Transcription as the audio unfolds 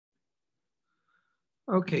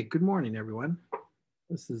Okay, good morning, everyone.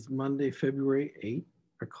 This is Monday, February 8th,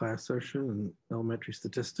 our class session in elementary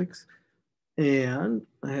statistics. And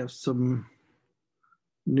I have some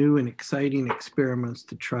new and exciting experiments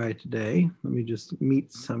to try today. Let me just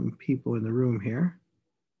meet some people in the room here.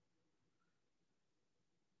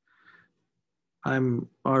 I'm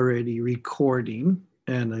already recording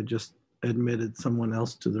and I just admitted someone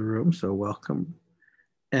else to the room, so welcome.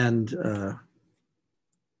 And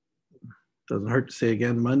doesn't hurt to say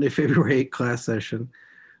again, Monday, February 8th class session,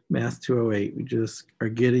 Math 208. We just are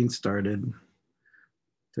getting started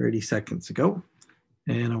 30 seconds ago.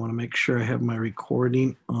 And I want to make sure I have my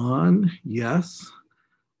recording on. Yes.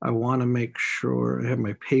 I want to make sure I have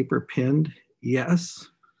my paper pinned. Yes.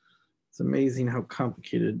 It's amazing how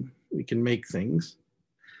complicated we can make things.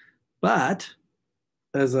 But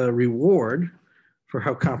as a reward for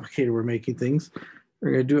how complicated we're making things,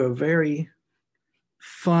 we're going to do a very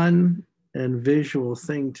fun and visual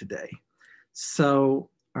thing today. So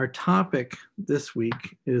our topic this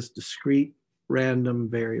week is discrete random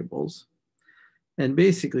variables and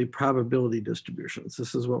basically probability distributions.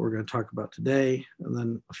 This is what we're going to talk about today, and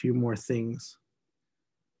then a few more things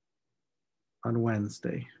on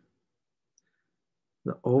Wednesday.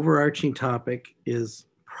 The overarching topic is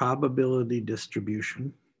probability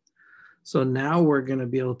distribution. So now we're going to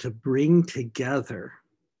be able to bring together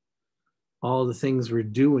all the things we're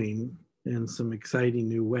doing in some exciting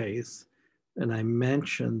new ways. And I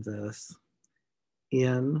mentioned this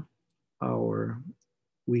in our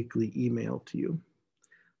weekly email to you.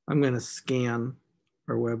 I'm going to scan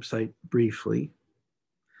our website briefly,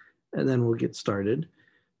 and then we'll get started.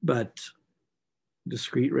 But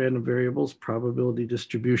discrete random variables, probability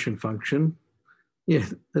distribution function. Yeah,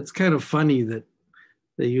 that's kind of funny that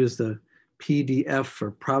they use the PDF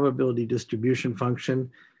for probability distribution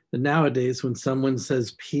function. And nowadays, when someone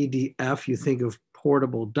says PDF, you think of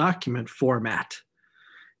portable document format,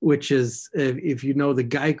 which is, if you know the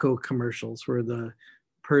Geico commercials where the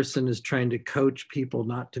person is trying to coach people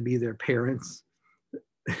not to be their parents.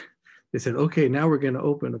 They said, okay, now we're going to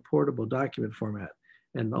open a portable document format.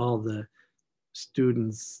 And all the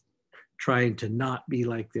students trying to not be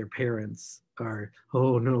like their parents are,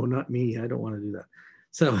 oh no, not me, I don't want to do that.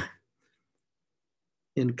 So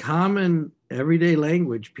in common everyday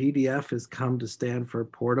language, PDF has come to stand for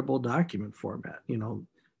portable document format,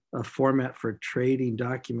 a format for trading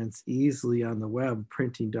documents easily on the web,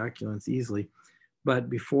 printing documents easily. But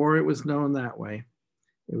before it was known that way,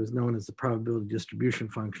 it was known as the probability distribution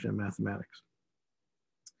function in mathematics.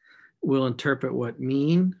 We'll interpret what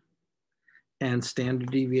mean and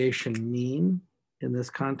standard deviation mean in this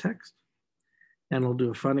context. And we'll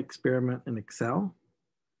do a fun experiment in Excel.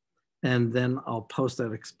 And then I'll post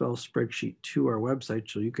that Excel spreadsheet to our website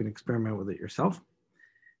so you can experiment with it yourself.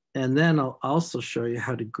 And then I'll also show you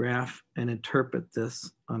how to graph and interpret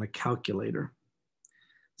this on a calculator.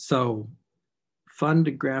 So fun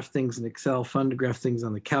to graph things in Excel, fun to graph things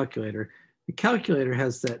on the calculator. The calculator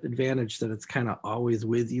has that advantage that it's kind of always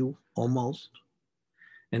with you, almost.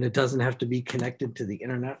 And it doesn't have to be connected to the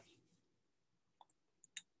internet.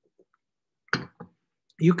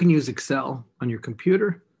 You can use Excel on your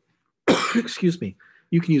computer. Excuse me.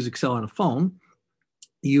 You can use Excel on a phone.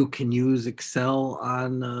 You can use Excel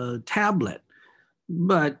on a tablet.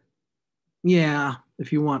 But yeah,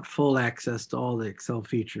 if you want full access to all the Excel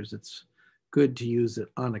features, it's good to use it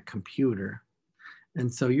on a computer.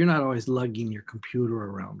 And so you're not always lugging your computer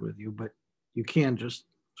around with you, but you can just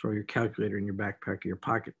throw your calculator in your backpack or your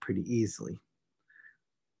pocket pretty easily.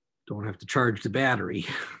 Don't have to charge the battery.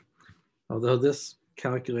 Although this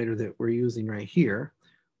calculator that we're using right here,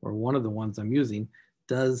 or one of the ones I'm using,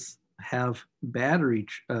 does have battery,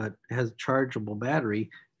 has chargeable battery.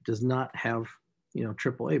 It does not have,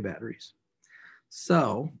 AAA batteries.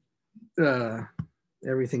 So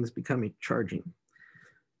everything's becoming charging.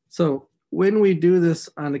 So when we do this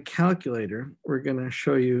on a calculator, we're going to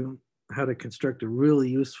show you how to construct a really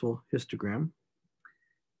useful histogram.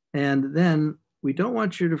 And then we don't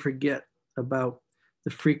want you to forget about the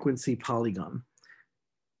frequency polygon.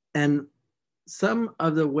 And some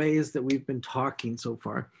of the ways that we've been talking so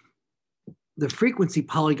far, the frequency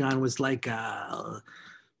polygon was like a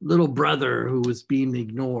little brother who was being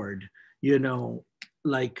ignored,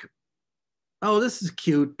 like, oh, this is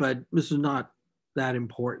cute, but this is not that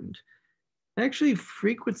important. Actually,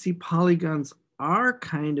 frequency polygons are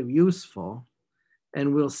kind of useful,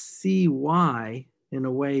 and we'll see why in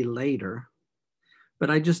a way later.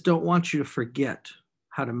 But I just don't want you to forget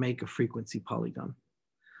how to make a frequency polygon.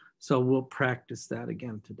 So we'll practice that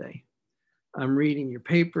again today. I'm reading your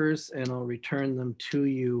papers and I'll return them to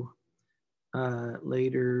you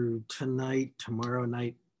later tonight, tomorrow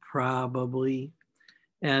night, probably.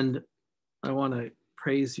 And I want to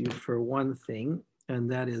praise you for one thing,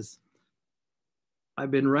 and that is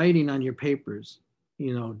I've been writing on your papers,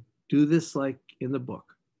 do this like in the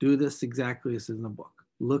book, do this exactly as in the book,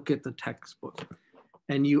 look at the textbook.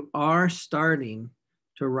 And you are starting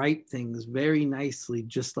to write things very nicely,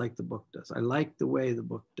 just like the book does. I like the way the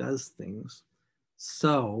book does things.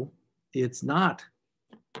 So it's not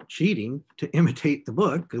cheating to imitate the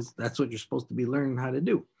book, because that's what you're supposed to be learning how to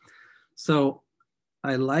do. So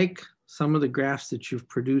I like some of the graphs that you've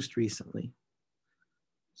produced recently.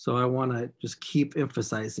 So I want to just keep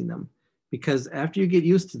emphasizing them, because after you get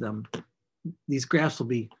used to them, these graphs will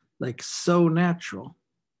be like so natural,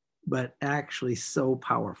 but actually so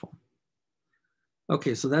powerful.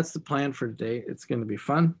 Okay, so that's the plan for today. It's going to be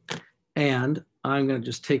fun. And I'm going to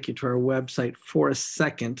just take you to our website for a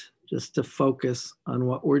second, just to focus on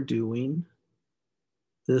what we're doing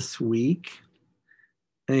this week.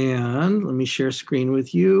 And let me share screen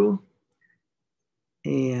with you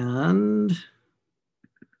and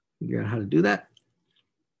figure out how to do that.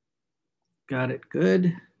 Got it,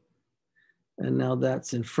 good. And now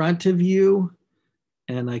that's in front of you.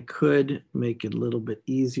 And I could make it a little bit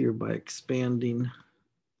easier by expanding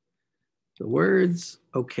the words.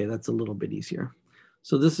 Okay, that's a little bit easier.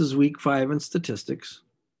 So this is week 5 in statistics.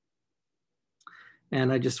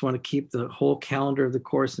 And I just want to keep the whole calendar of the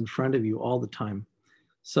course in front of you all the time.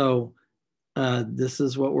 So this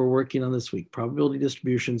is what we're working on this week: probability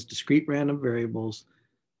distributions, discrete random variables,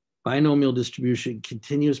 binomial distribution,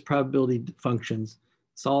 continuous probability functions.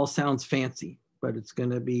 This all sounds fancy, but it's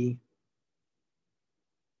going to be,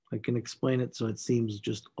 I can explain it so it seems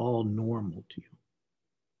just all normal to you.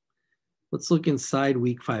 Let's look inside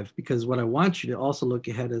week 5, because what I want you to also look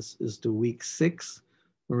ahead is to week 6,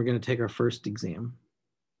 when we're going to take our first exam.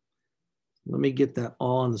 Let me get that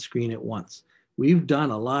all on the screen at once. We've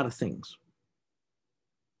done a lot of things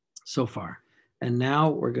so far, and now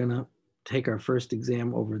we're going to take our first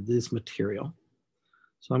exam over this material.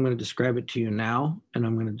 So I'm going to describe it to you now, and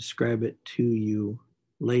I'm going to describe it to you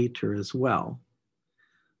later as well.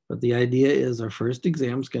 But the idea is our first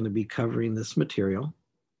exam is going to be covering this material.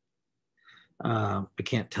 I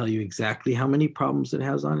can't tell you exactly how many problems it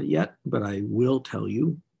has on it yet, but I will tell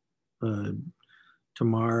you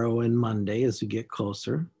tomorrow and Monday as we get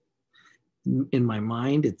closer. In my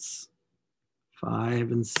mind, it's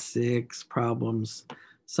 5 and 6 problems,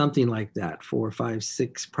 something like that, 4, 5,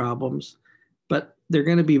 6 problems. But they're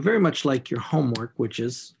going to be very much like your homework, which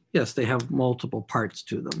is, yes, they have multiple parts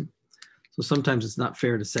to them. So sometimes it's not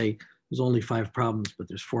fair to say there's only 5 problems, but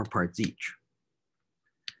there's 4 parts each.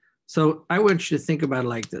 So I want you to think about it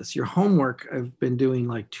like this. Your homework, I've been doing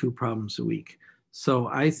like 2 problems a week. So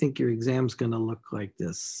I think your exam's going to look like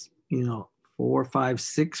this, 4, 5,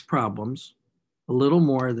 6 problems, a little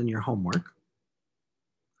more than your homework.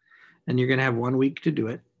 And you're going to have 1 week to do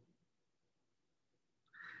it.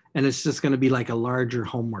 And it's just going to be like a larger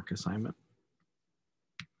homework assignment.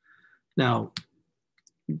 Now,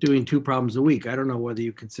 doing 2 problems a week, I don't know whether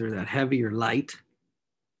you consider that heavy or light.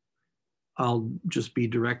 I'll just be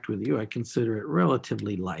direct with you. I consider it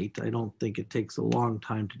relatively light. I don't think it takes a long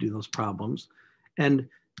time to do those problems. And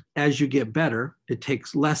as you get better, it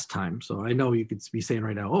takes less time. So I know you could be saying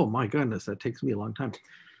right now, oh my goodness, that takes me a long time.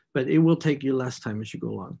 But it will take you less time as you go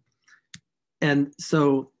along. And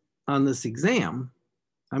so on this exam,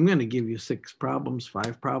 I'm going to give you 6 problems,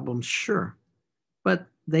 5 problems, sure. But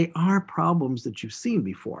they are problems that you've seen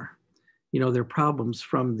before. They're problems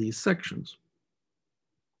from these sections.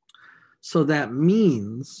 So that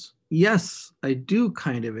means, yes, I do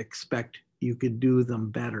kind of expect you could do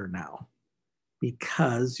them better now,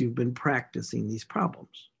 because you've been practicing these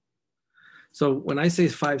problems. So when I say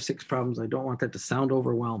 5, 6 problems, I don't want that to sound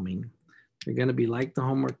overwhelming. They're going to be like the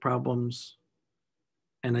homework problems,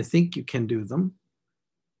 and I think you can do them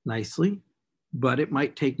nicely, but it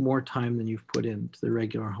might take more time than you've put into the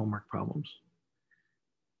regular homework problems.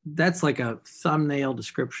 That's like a thumbnail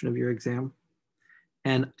description of your exam.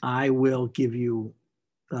 And I will give you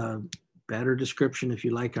a better description if you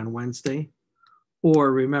like on Wednesday.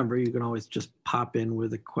 Or remember, you can always just pop in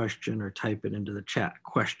with a question or type it into the chat,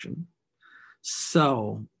 question.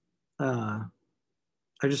 So I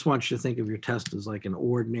just want you to think of your test as like an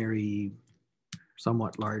ordinary,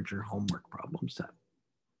 somewhat larger homework problem set.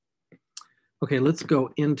 Okay, let's go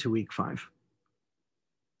into week 5.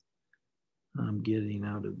 I'm getting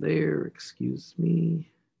out of there, excuse me.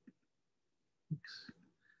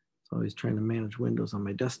 It's always trying to manage windows on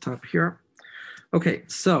my desktop here. Okay,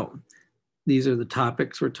 so these are the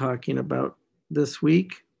topics we're talking about this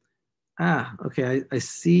week. Okay, I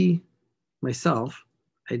see myself,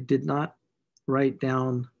 I did not write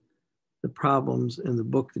down the problems in the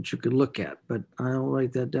book that you could look at, but I'll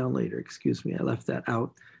write that down later. Excuse me, I left that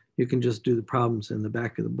out. You can just do the problems in the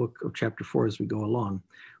back of the book of chapter 4 as we go along.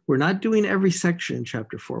 We're not doing every section in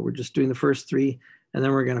chapter 4. We're just doing the first 3, and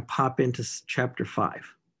then we're going to pop into chapter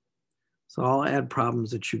 5. So I'll add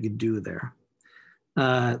problems that you could do there.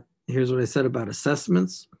 Here's what I said about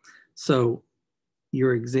assessments. So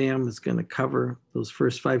your exam is going to cover those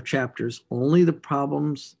first 5 chapters, only the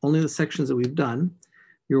problems, only the sections that we've done.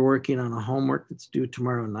 You're working on a homework that's due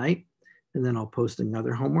tomorrow night, and then I'll post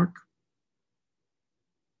another homework.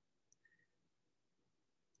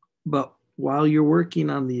 But while you're working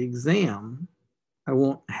on the exam, I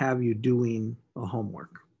won't have you doing a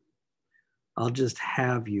homework. I'll just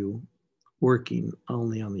have you working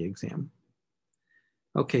only on the exam.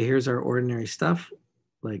 Okay, here's our ordinary stuff,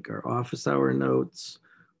 like our office hour notes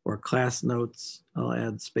or class notes. I'll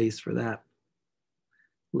add space for that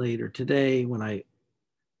later today when I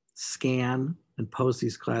scan and post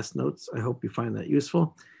these class notes. I hope you find that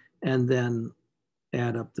useful. And then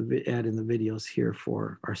add in the videos here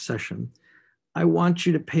for our session. I want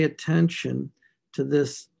you to pay attention to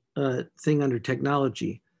this thing under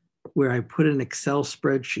technology where I put an Excel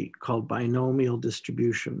spreadsheet called binomial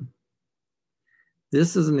distribution.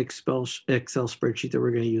 This is an Excel spreadsheet that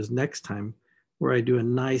we're going to use next time, where I do a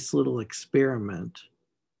nice little experiment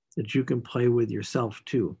that you can play with yourself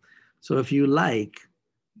too. So if you like,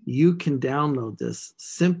 you can download this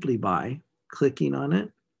simply by clicking on it.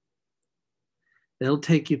 It'll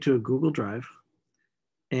take you to a Google Drive,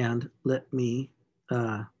 and let me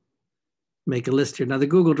make a list here. Now the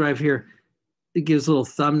Google Drive here, it gives little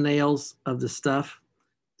thumbnails of the stuff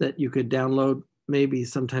that you could download. Maybe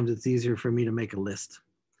sometimes it's easier for me to make a list.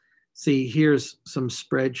 See, here's some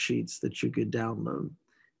spreadsheets that you could download,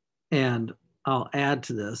 and I'll add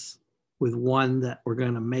to this with one that we're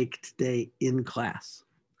going to make today in class.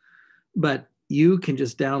 But you can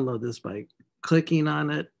just download this by clicking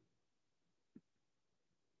on it.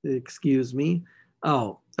 Excuse me.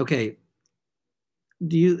 Oh, okay.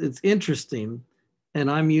 It's interesting, and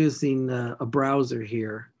I'm using a browser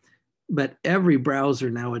here, but every browser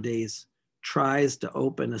nowadays tries to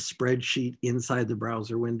open a spreadsheet inside the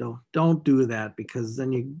browser window. Don't do that, because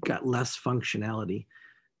then you got less functionality.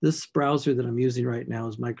 This browser that I'm using right now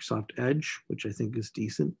is Microsoft Edge, which I think is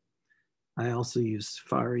decent. I also use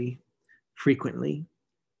Safari frequently.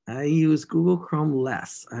 I use Google Chrome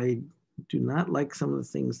less. I do not like some of the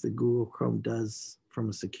things that Google Chrome does from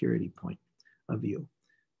a security point of view,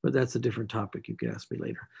 but that's a different topic. You can ask me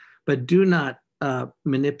later. But do not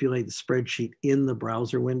manipulate the spreadsheet in the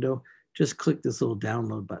browser window. Just click this little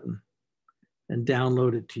download button and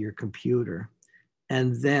download it to your computer.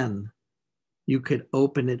 And then you could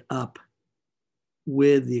open it up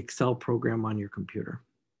with the Excel program on your computer.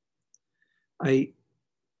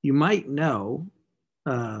 You might know,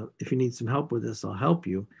 if you need some help with this, I'll help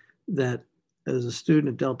you, that as a student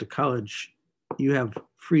at Delta College, you have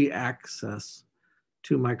free access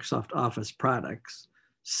to Microsoft Office products.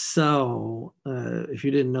 So if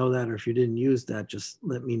you didn't know that, or if you didn't use that, just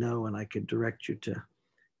let me know and I could direct you to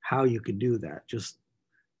how you could do that, just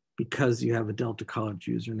because you have a Delta College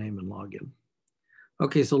username and login.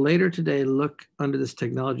 Okay, so later today, look under this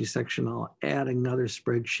technology section, I'll add another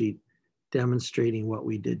spreadsheet demonstrating what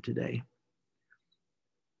we did today.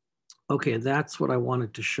 Okay, that's what I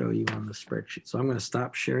wanted to show you on the spreadsheet. So I'm going to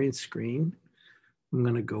stop sharing screen. I'm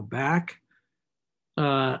going to go back.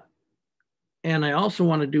 And I also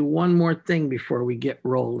want to do one more thing before we get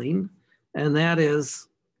rolling. And that is,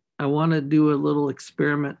 I want to do a little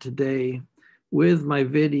experiment today with my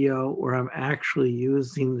video where I'm actually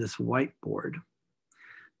using this whiteboard.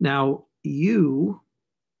 Now, you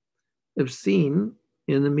have seen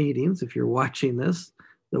in the meetings, if you're watching this,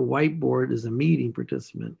 the whiteboard is a meeting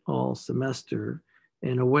participant all semester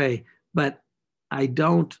in a way, but I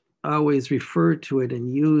don't always refer to it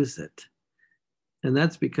and use it. And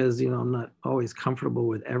that's because, I'm not always comfortable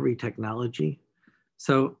with every technology.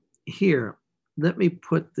 So here, let me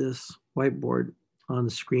put this whiteboard on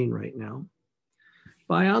the screen right now.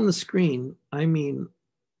 By on the screen, I mean,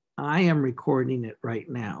 I am recording it right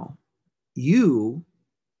now. You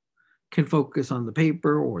can focus on the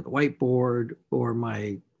paper or the whiteboard or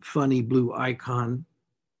my funny blue icon.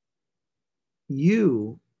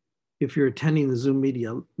 You, if you're attending the Zoom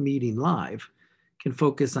meeting live, can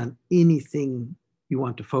focus on anything you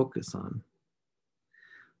want to focus on.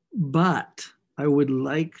 But I would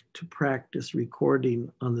like to practice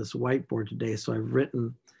recording on this whiteboard today, so I've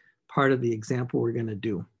written part of the example we're going to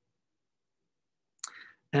do.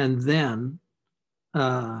 And then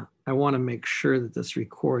I want to make sure that this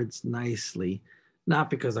records nicely, not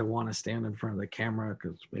because I want to stand in front of the camera,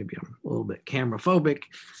 because maybe I'm a little bit camera phobic,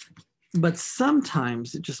 but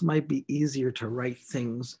sometimes it just might be easier to write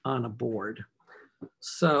things on a board.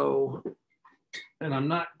 So, and I'm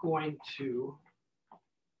not going to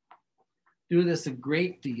do this a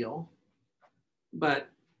great deal, but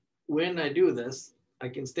when I do this, I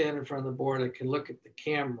can stand in front of the board, I can look at the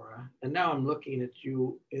camera, and now I'm looking at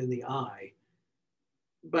you in the eye.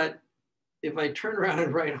 But if I turn around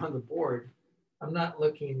and write on the board, I'm not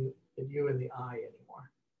looking at you in the eye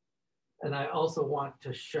anymore. And I also want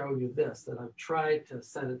to show you this, that I've tried to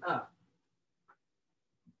set it up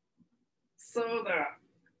so that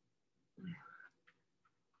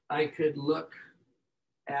I could look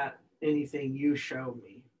at anything you show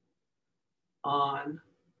me on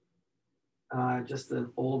just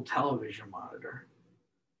an old television monitor.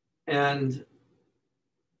 And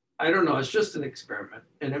I don't know, it's just an experiment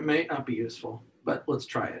and it may not be useful, but let's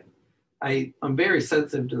try it. I'm very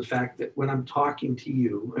sensitive to the fact that when I'm talking to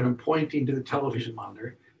you and I'm pointing to the television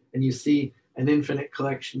monitor and you see an infinite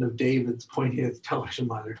collection of Davids pointing at the television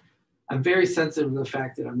monitor, I'm very sensitive to the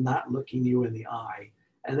fact that I'm not looking you in the eye.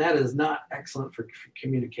 And that is not excellent for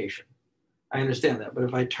communication. I understand that, but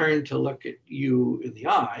if I turn to look at you in the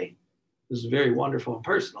eye, this is very wonderful and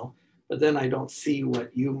personal, but then I don't see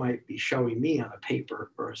what you might be showing me on a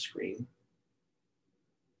paper or a screen.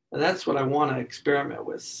 And that's what I want to experiment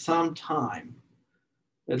with sometime.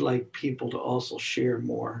 I'd like people to also share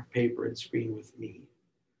more paper and screen with me.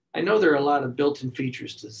 I know there are a lot of built-in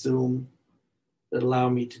features to Zoom that allow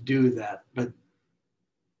me to do that, but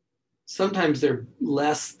sometimes they're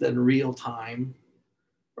less than real time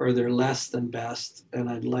or they're less than best. And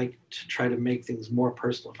I'd like to try to make things more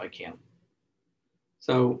personal if I can.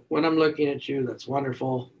 So when I'm looking at you, that's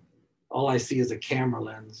wonderful. All I see is a camera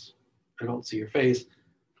lens. I don't see your face.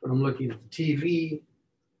 When I'm looking at the TV,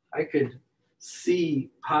 I could see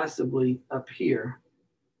possibly up here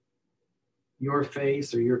your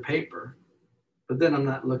face or your paper, but then I'm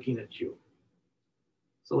not looking at you.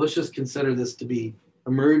 So let's just consider this to be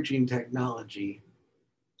emerging technology.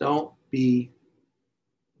 Don't be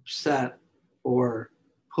upset or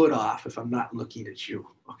put off if I'm not looking at you,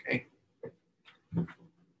 okay?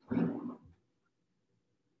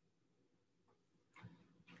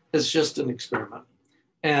 It's just an experiment.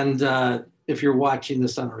 And if you're watching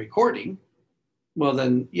this on a recording, well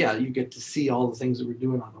then, yeah, you get to see all the things that we're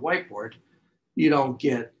doing on the whiteboard. You don't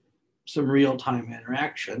get some real-time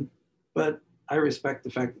interaction, but I respect the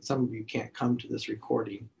fact that some of you can't come to this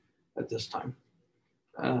recording at this time.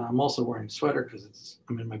 I'm also wearing a sweater because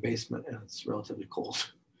I'm in my basement and it's relatively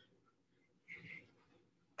cold.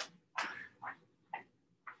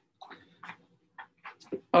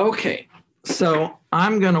 Okay, so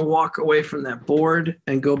I'm gonna walk away from that board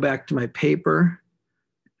and go back to my paper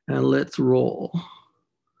and let's roll.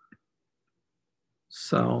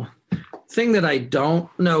 So, thing that I don't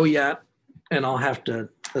know yet, and I'll have to,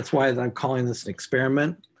 that's why I'm calling this an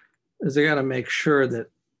experiment, is I gotta make sure that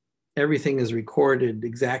everything is recorded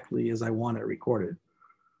exactly as I want it recorded.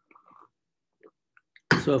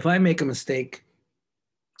 So if I make a mistake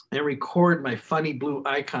and record my funny blue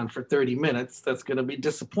icon for 30 minutes, that's gonna be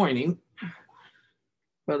disappointing.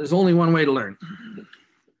 But there's only one way to learn,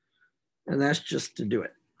 and that's just to do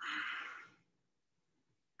it.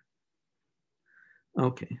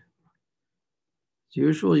 Okay. As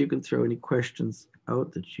usual, you can throw any questions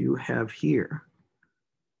out that you have here,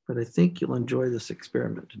 but I think you'll enjoy this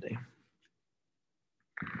experiment today.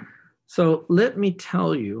 So let me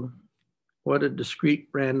tell you what a discrete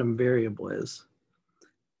random variable is,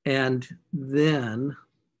 and then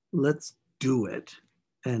let's do it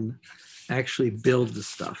and actually build the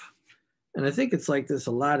stuff. And I think it's like this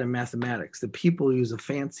a lot in mathematics, that people use a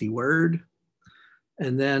fancy word,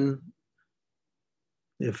 and then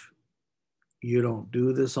if you don't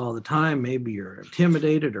do this all the time, maybe you're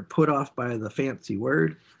intimidated or put off by the fancy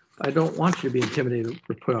word. I don't want you to be intimidated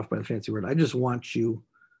or put off by the fancy word. I just want you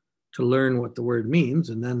to learn what the word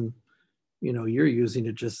means, and then you're using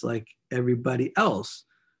it just like everybody else.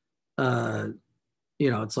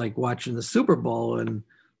 It's like watching the Super Bowl and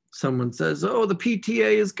someone says, "Oh, the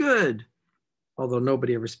PTA is good," although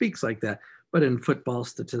nobody ever speaks like that. But in football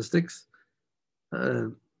statistics,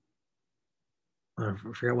 I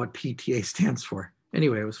forgot what PTA stands for.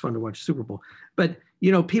 Anyway, it was fun to watch Super Bowl. But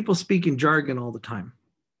people speak in jargon all the time.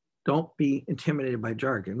 Don't be intimidated by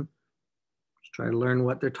jargon. Just try to learn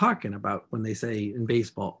what they're talking about when they say in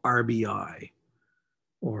baseball, RBI.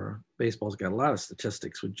 Or baseball's got a lot of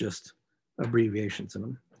statistics with just abbreviations in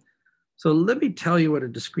them. So let me tell you what a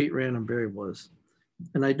discrete random variable is.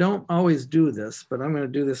 And I don't always do this, but I'm going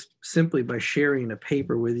to do this simply by sharing a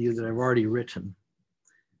paper with you that I've already written.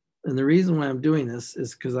 And the reason why I'm doing this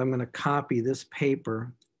is because I'm going to copy this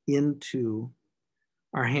paper into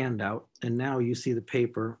our handout. And now you see the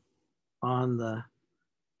paper on the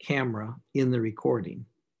camera in the recording.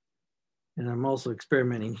 And I'm also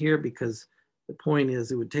experimenting here because the point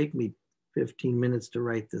is it would take me 15 minutes to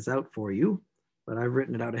write this out for you, but I've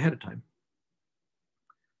written it out ahead of time.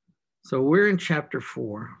 So we're in chapter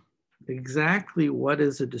 4. Exactly what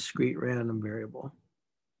is a discrete random variable?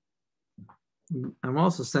 I'm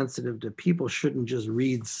also sensitive to people shouldn't just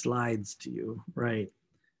read slides to you, right?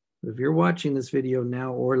 But if you're watching this video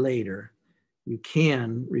now or later, you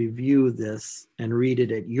can review this and read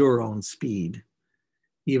it at your own speed,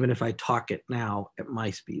 even if I talk it now at my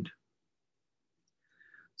speed.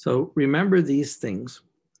 So remember these things.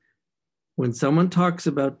 When someone talks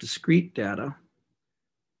about discrete data,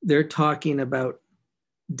 they're talking about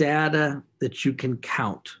data that you can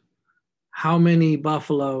count. How many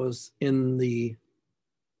buffaloes in the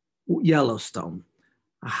Yellowstone?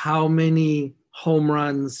 How many home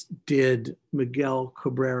runs did Miguel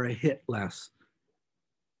Cabrera hit last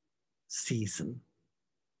season?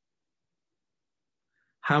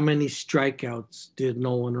 How many strikeouts did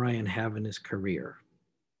Nolan Ryan have in his career?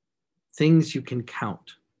 Things you can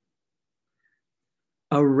count.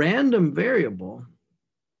 A random variable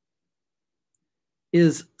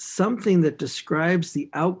is something that describes the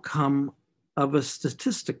outcome of a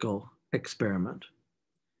statistical experiment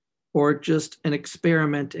or just an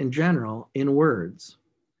experiment in general in words.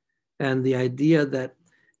 And the idea that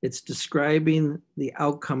it's describing the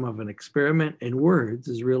outcome of an experiment in words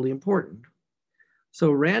is really important.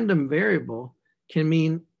 So random variable can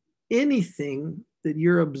mean anything that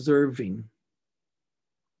you're observing.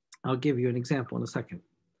 I'll give you an example in a second.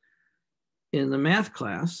 In the math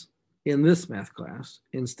class, in this math class,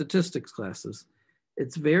 in statistics classes,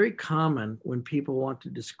 it's very common when people want to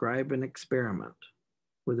describe an experiment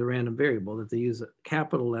with a random variable that they use a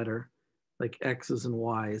capital letter like X's and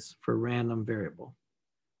Y's for random variable,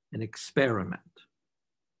 an experiment.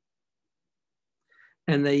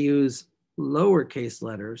 And they use lowercase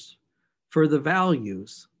letters for the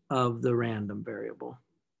values of the random variable.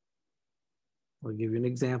 I'll give you an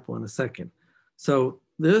example in a second. So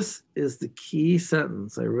this is the key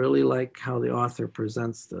sentence. I really like how the author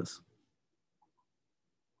presents this.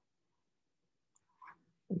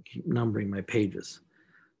 I keep numbering my pages.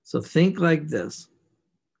 So think like this.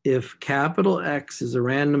 If capital X is a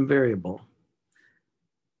random variable,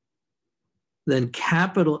 then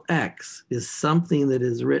capital X is something that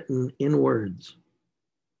is written in words.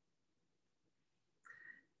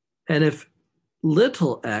 And if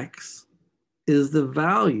little x is the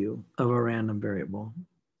value of a random variable,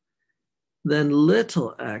 then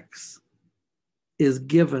little x is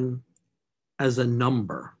given as a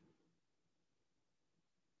number.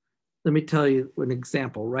 Let me tell you an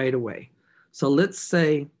example right away. So let's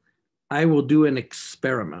say I will do an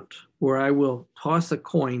experiment where I will toss a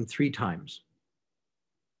coin 3 times.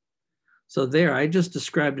 So there, I just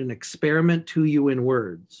described an experiment to you in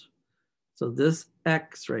words. So this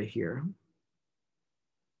X right here,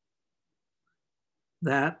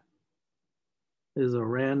 that is a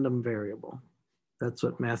random variable. That's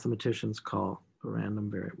what mathematicians call a random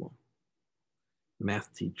variable.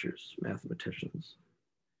 Math teachers, mathematicians.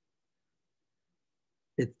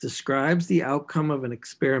 It describes the outcome of an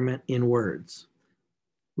experiment in words.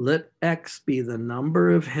 Let X be the number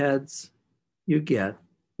of heads you get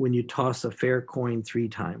when you toss a fair coin 3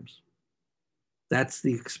 times. That's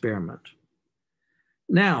the experiment.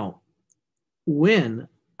 Now, when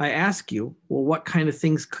I ask you, well, what kind of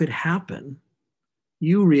things could happen?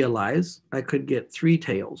 You realize I could get 3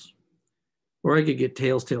 tails, or I could get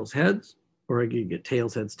tails, tails, heads, or I could get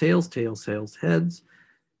tails, heads, tails, tails, tails, heads.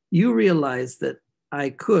 You realize that I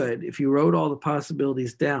could, if you wrote all the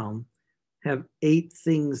possibilities down, have 8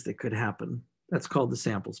 things that could happen. That's called the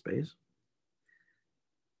sample space.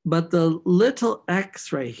 But the little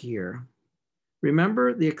x right here,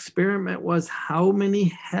 remember the experiment was how many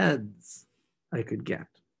heads I could get.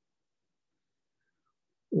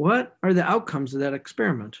 What are the outcomes of that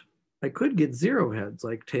experiment? I could get 0 heads,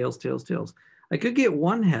 like tails, tails, tails. I could get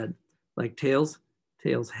 1 head, like tails,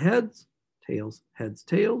 tails, heads, tails, heads,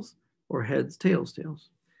 tails, or heads, tails, tails.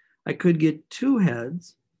 I could get 2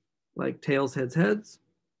 heads, like tails, heads, heads,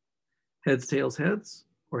 heads, tails, heads,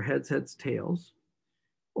 or heads, heads, tails.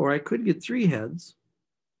 Or I could get 3 heads,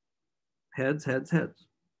 heads, heads, heads.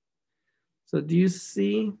 So do you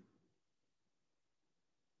see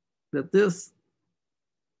that this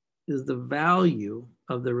is the value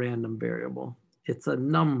of the random variable? It's a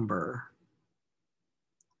number.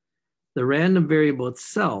 The random variable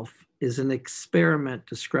itself is an experiment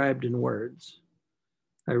described in words.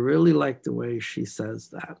 I really like the way she says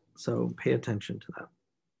that, so pay attention to that.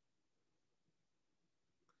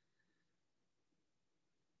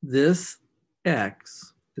 This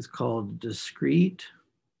X is called discrete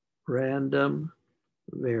random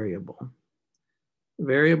variable.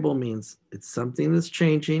 Variable means it's something that's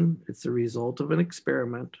changing. It's the result of an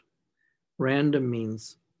experiment. Random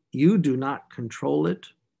means you do not control it.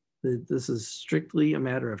 This is strictly a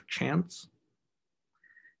matter of chance.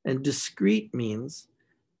 And discrete means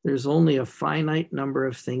there's only a finite number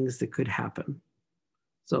of things that could happen.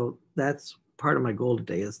 So that's part of my goal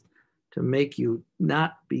today, is to make you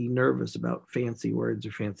not be nervous about fancy words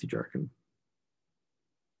or fancy jargon.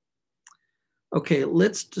 Okay,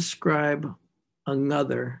 let's describe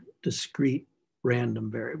another discrete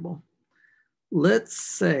random variable. Let's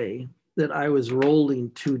say that I was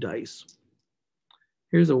rolling 2 dice.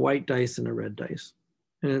 Here's a white dice and a red dice,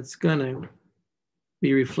 and it's gonna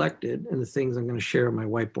be reflected in the things I'm gonna share on my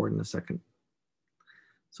whiteboard in a second.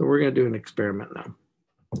 So we're gonna do an experiment now.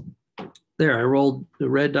 There, I rolled the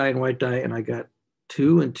red die and white die, and I got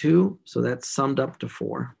 2 and 2, so that summed up to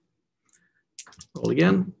 4. Roll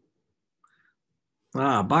again.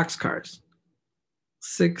 Boxcars.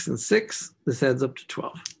 6 and 6, this adds up to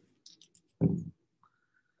 12.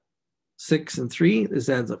 6 and 3, this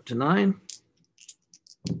adds up to 9.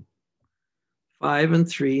 5 and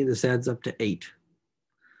 3, this adds up to 8.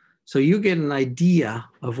 So you get an idea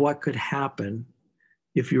of what could happen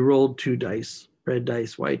if you rolled 2 dice, red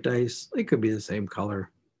dice, white dice. They could be the same color.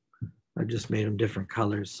 I just made them different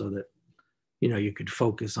colors so that you could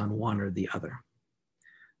focus on one or the other.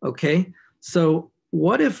 Okay, so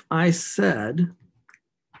what if I said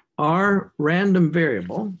our random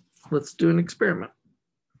variable, let's do an experiment.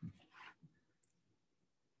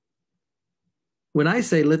 When I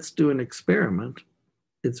say let's do an experiment,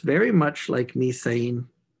 it's very much like me saying,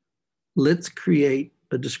 let's create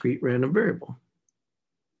a discrete random variable.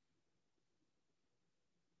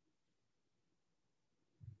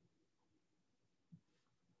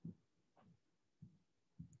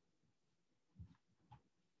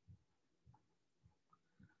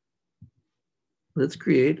 Let's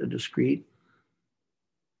create a discrete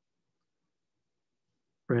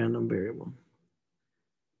random variable.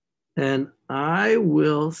 And I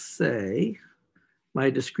will say my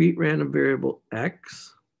discrete random variable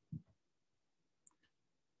X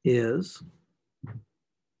is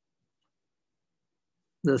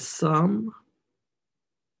the sum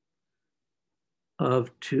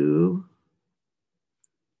of 2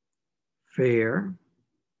 fair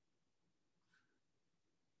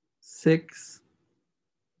 6-sided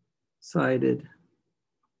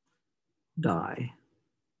die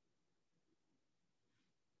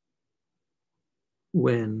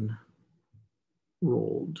when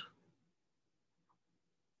rolled.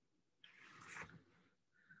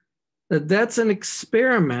 That's an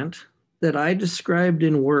experiment that I described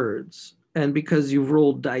in words. And because you've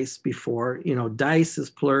rolled dice before, dice is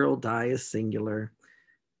plural, die is singular.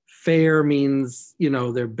 Fair means,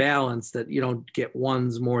 they're balanced, that you don't get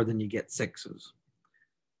ones more than you get 6s.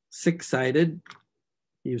 6-sided,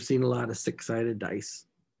 you've seen a lot of 6-sided dice.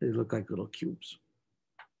 They look like little cubes.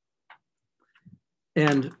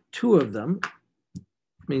 And 2 of them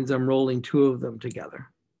means I'm rolling 2 of them together.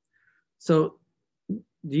 So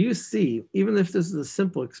do you see, even if this is a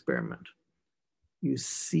simple experiment, you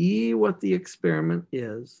see what the experiment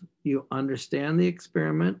is, you understand the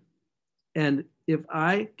experiment, and if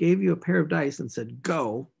I gave you a pair of dice and said,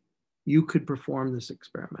 go, you could perform this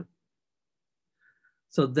experiment.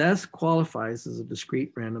 So this qualifies as a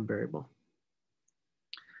discrete random variable.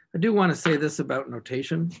 I do want to say this about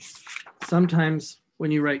notation. Sometimes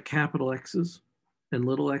when you write capital X's and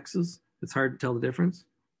little x's, it's hard to tell the difference.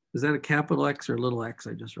 Is that a capital X or a little x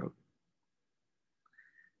I just wrote?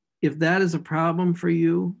 If that is a problem for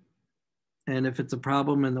you, and if it's a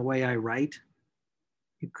problem in the way I write,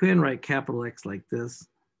 you can write capital X like this,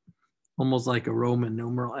 almost like a Roman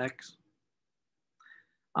numeral X.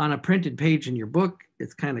 On a printed page in your book,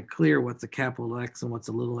 it's kind of clear what's a capital X and what's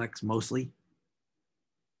a little x mostly.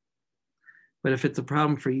 But if it's a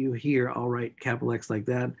problem for you here, I'll write capital X like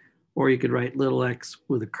that, or you could write little x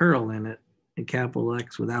with a curl in it and capital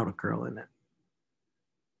X without a curl in it.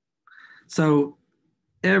 So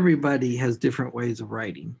everybody has different ways of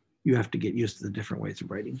writing. You have to get used to the different ways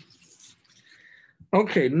of writing.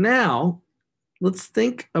 Okay, now let's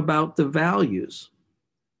think about the values.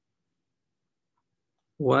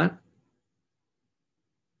 What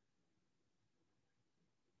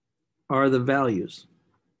are the values?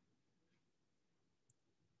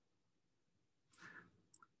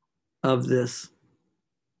 of this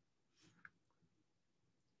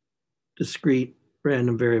discrete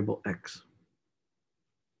random variable x.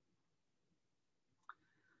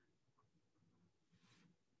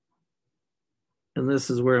 And this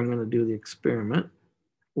is where I'm going to do the experiment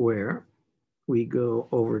where we go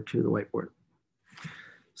over to the whiteboard.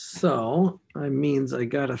 So that means I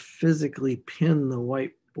got to physically pin the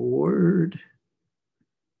whiteboard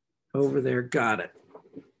over there. Got it.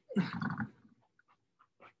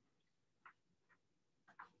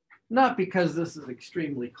 Not because this is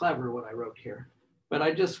extremely clever what I wrote here, but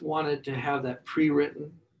I just wanted to have that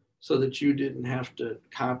pre-written so that you didn't have to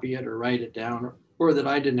copy it or write it down, or that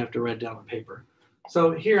I didn't have to write it down on paper.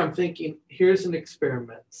 So here I'm thinking, here's an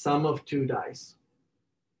experiment, sum of 2 dice.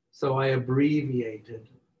 So I abbreviated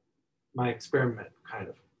my experiment, kind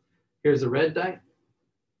of. Here's a red die.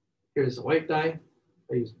 Here's a white die.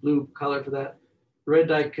 I use blue color for that. The red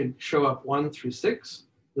die could show up 1 through 6.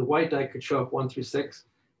 The white die could show up 1 through 6.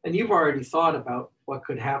 And you've already thought about what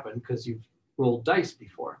could happen because you've rolled dice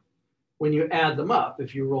before. When you add them up,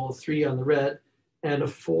 if you roll a 3 on the red and a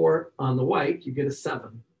 4 on the white, you get a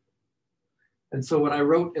 7. And so what I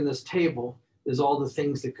wrote in this table is all the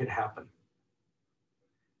things that could happen.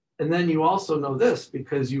 And then you also know this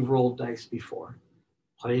because you've rolled dice before,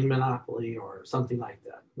 playing Monopoly or something like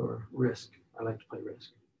that, or Risk. I like to play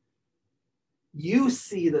Risk. You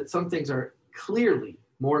see that some things are clearly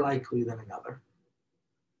more likely than another.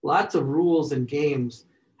 Lots of rules and games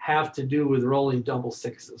have to do with rolling double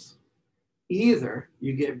sixes. Either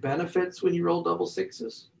you get benefits when you roll double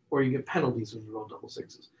sixes, or you get penalties when you roll double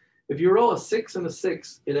sixes. If you roll a 6 and a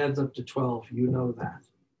 6, it adds up to 12. You know that.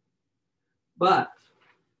 But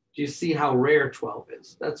do you see how rare 12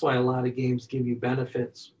 is? That's why a lot of games give you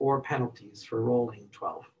benefits or penalties for rolling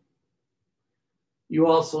 12. You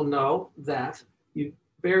also know that it's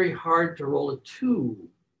very hard to roll a 2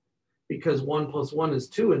 because 1 plus 1 is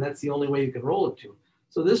 2, and that's the only way you can roll a 2.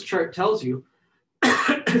 So this chart tells you,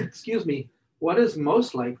 excuse me, what is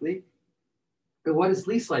most likely and what is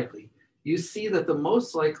least likely. You see that the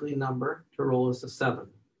most likely number to roll is a 7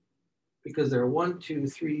 because there are 1, 2,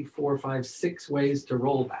 3, 4, 5, 6 ways to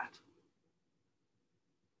roll that.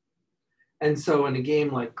 And so in a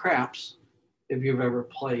game like craps, if you've ever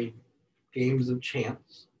played games of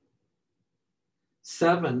chance,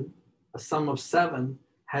 7, a sum of 7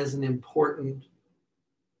 has an important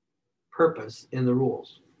purpose in the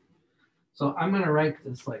rules. So I'm going to write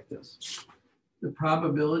this like this. The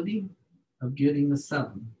probability of getting a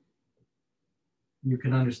 7. You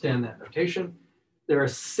can understand that notation. There are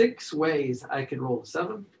 6 ways I could roll a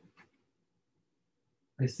 7.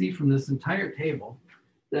 I see from this entire table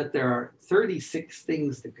that there are 36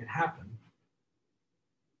 things that could happen.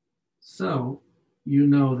 So you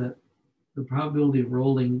know that the probability of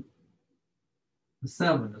rolling a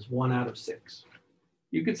 7 is 1 out of 6.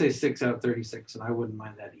 You could say 6 out of 36, and I wouldn't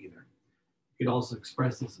mind that either. You could also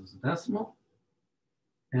express this as a decimal,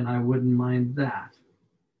 and I wouldn't mind that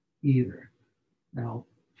either. Now,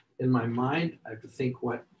 in my mind, I have to think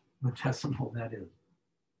what decimal that is.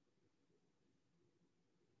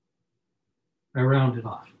 I round it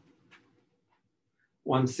off.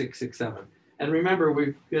 1667. And remember,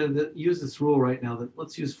 we're going to use this rule right now that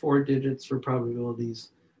let's use 4 digits for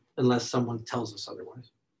probabilities unless someone tells us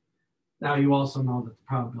otherwise. Now you also know that the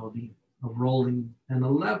probability of rolling an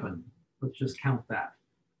 11, let's just count that.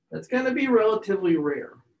 That's going to be relatively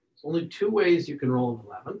rare. There's only 2 ways you can roll an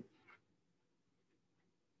 11.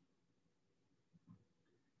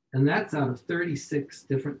 And that's out of 36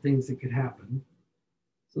 different things that could happen.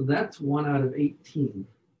 So that's 1 out of 18.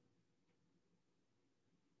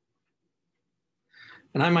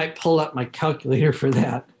 And I might pull up my calculator for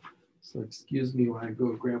that. So excuse me when I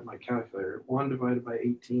go grab my calculator. 1 divided by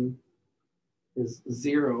 18 is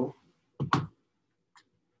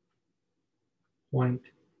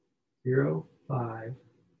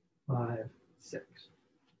 0.0556.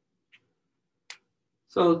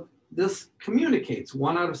 So this communicates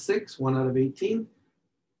 1 out of 6, 1 out of 18,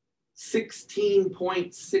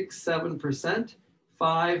 16.67%,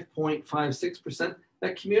 5.56%.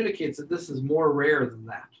 That communicates that this is more rare than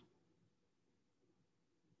that.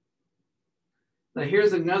 Now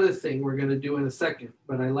here's another thing we're going to do in a second,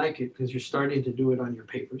 but I like it because you're starting to do it on your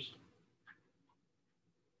papers.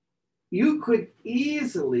 You could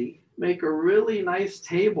easily make a really nice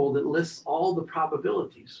table that lists all the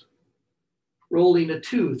probabilities. Rolling a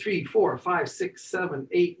 2, 3, 4, 5, 6, 7,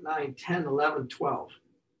 8, 9, 10, 11, 12.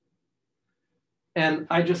 And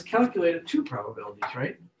I just calculated 2 probabilities,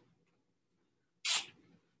 right?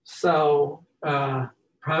 So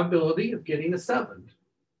probability of getting a 7,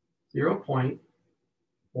 0.0556.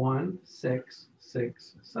 1, 6,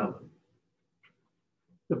 6, 7.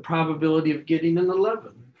 The probability of getting an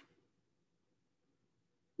 11,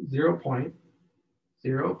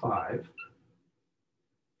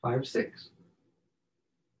 0.0556.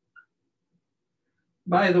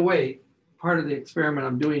 By the way, part of the experiment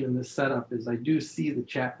I'm doing in this setup is I do see the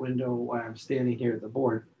chat window while I'm standing here at the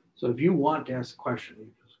board. So if you want to ask a question, you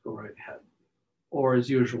just go right ahead. Or as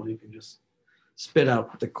usual, you can just spit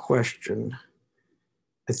out the question.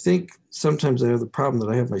 I think sometimes I have the problem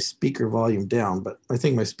that I have my speaker volume down, but I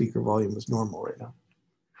think my speaker volume is normal right now.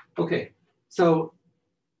 Okay, so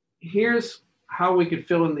here's how we could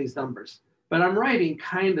fill in these numbers. But I'm writing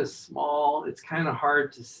kind of small. It's kind of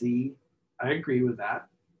hard to see. I agree with that.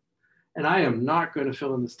 And I am not going to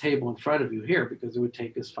fill in this table in front of you here because it would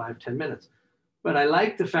take us 5-10 minutes. But I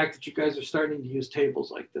like the fact that you guys are starting to use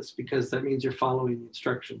tables like this because that means you're following the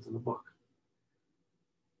instructions in the book.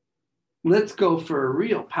 Let's go for a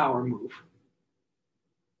real power move.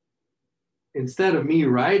 Instead of me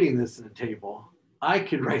writing this in a table, I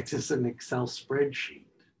could write this in an Excel spreadsheet.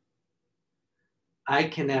 I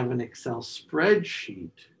can have an Excel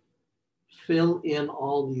spreadsheet fill in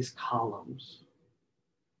all these columns.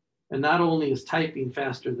 And not only is typing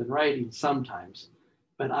faster than writing sometimes,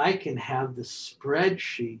 but I can have the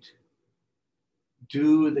spreadsheet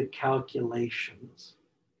do the calculations.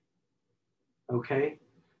 Okay?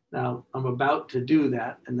 Now, I'm about to do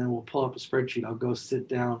that, and then we'll pull up a spreadsheet. I'll go sit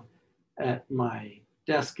down at my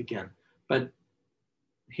desk again. But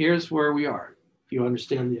here's where we are. If you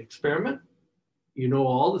understand the experiment, you know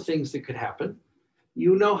all the things that could happen.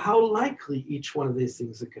 You know how likely each one of these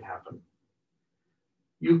things that could happen.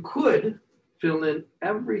 You could fill in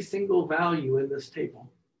every single value in this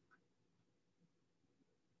table.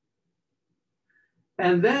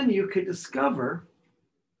 And then you could discover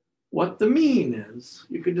what the mean is.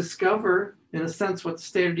 You could discover, in a sense, what the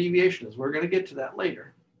standard deviation is. We're going to get to that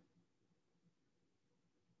later.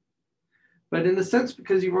 But in a sense,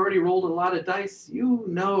 because you've already rolled a lot of dice, you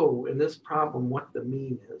know in this problem what the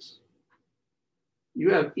mean is.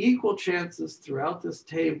 You have equal chances throughout this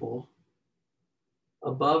table,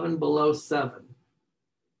 above and below 7.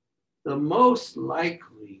 The most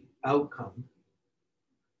likely outcome,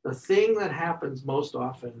 the thing that happens most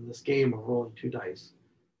often in this game of rolling 2 dice,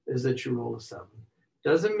 is that you roll a 7.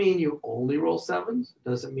 Doesn't mean you only roll 7s.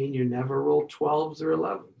 Doesn't mean you never roll 12s or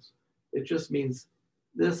 11s. It just means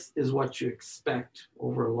this is what you expect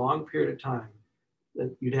over a long period of time,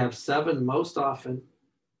 that you'd have 7 most often,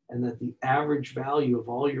 and that the average value of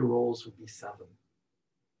all your rolls would be 7.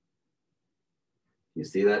 You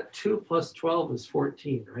see that? 2 plus 12 is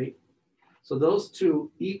 14, right? So those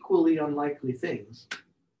two equally unlikely things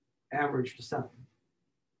average to 7.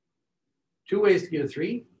 2 ways to get a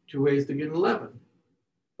 3, 2 ways to get an 11.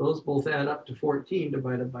 Those both add up to 14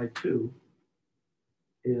 divided by 2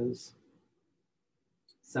 is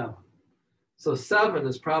 7. So 7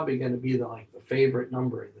 is probably going to be the favorite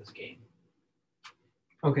number in this game.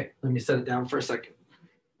 Okay, let me set it down for a second.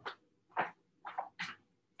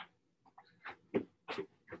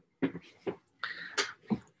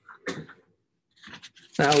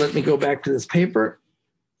 Now let me go back to this paper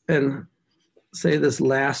and say this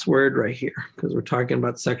last word right here, because we're talking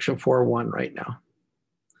about section 4.1 right now.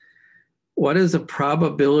 What is a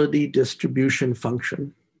probability distribution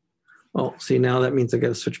function? Oh, see, now that means I got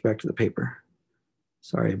to switch back to the paper.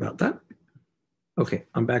 Sorry about that. Okay,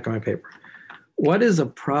 I'm back on my paper. What is a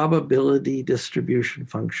probability distribution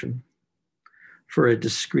function for a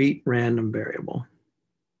discrete random variable?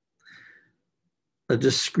 A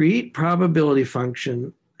discrete probability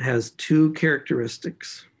function has 2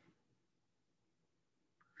 characteristics.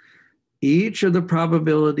 Each of the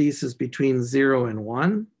probabilities is between 0 and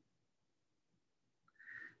 1.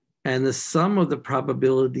 And the sum of the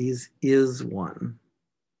probabilities is 1.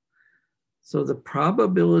 So the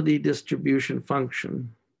probability distribution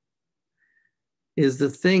function is the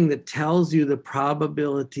thing that tells you the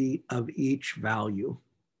probability of each value.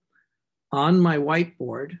 On my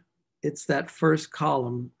whiteboard, it's that first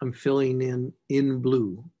column I'm filling in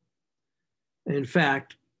blue. And in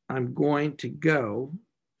fact, I'm going to go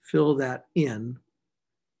fill that in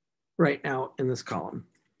right now in this column.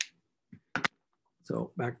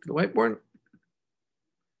 So back to the whiteboard.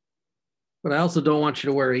 But I also don't want you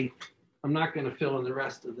to worry. I'm not going to fill in the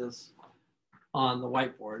rest of this on the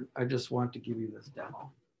whiteboard. I just want to give you this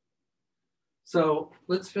demo. So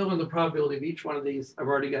let's fill in the probability of each one of these. I've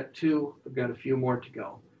already got 2. I've got a few more to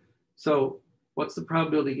go. So what's the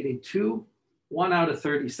probability of getting 2? 1 out of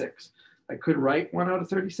 36. I could write 1 out of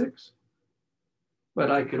 36, but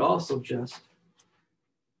I could also just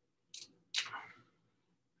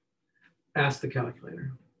ask the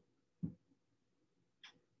calculator.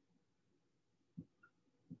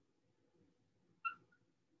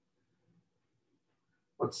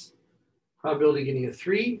 What's probability of getting a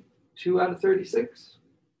 3? 2 out of 36?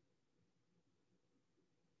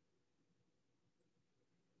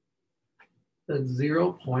 That's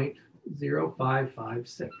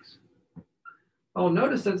 0.0556. Oh,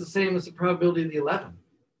 notice that's the same as the probability of the 11.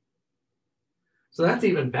 So that's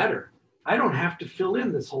even better. I don't have to fill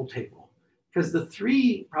in this whole table because the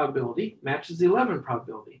 3 probability matches the 11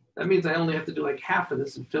 probability. That means I only have to do like half of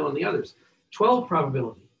this and fill in the others. 12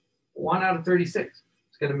 probability, 1 out of 36.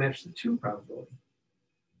 It's going to match the 2 probability.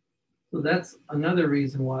 So that's another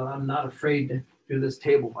reason why I'm not afraid to do this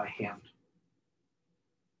table by hand.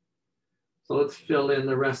 So let's fill in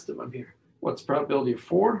the rest of them here. What's probability of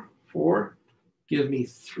 4? 4. Give me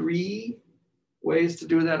 3 ways to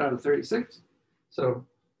do that out of 36. So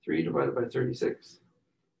 3 divided by 36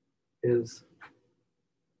 is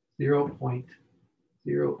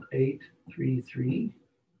 0.0833.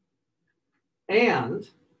 And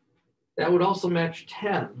that would also match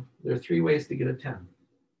 10. There are 3 ways to get a 10.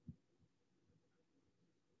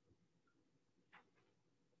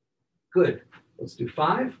 Good. Let's do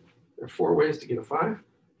 5. There are 4 ways to get a 5.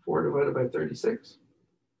 4 divided by 36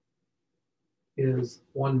 is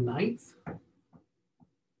 1/9,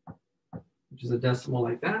 which is a decimal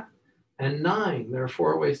like that. And 9, there are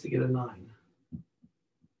 4 ways to get a 9.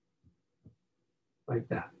 Like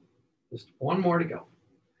that. Just one more to go.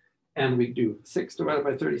 And we do 6 divided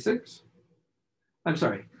by 36. I'm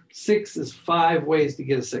sorry, 6 is 5 ways to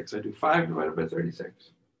get a 6. I do 5 divided by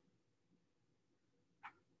 36.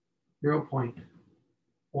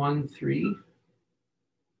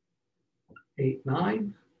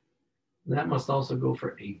 0.1389. That must also go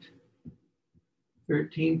for 8.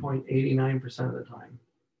 13.89% of the time,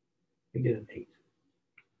 I get an 8.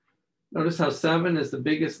 Notice how 7 is the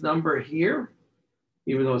biggest number here,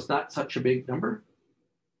 even though it's not such a big number.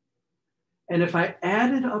 And if I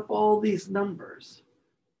added up all these numbers,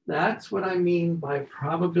 that's what I mean by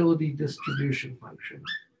probability distribution function.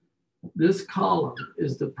 This column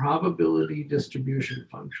is the probability distribution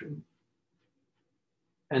function.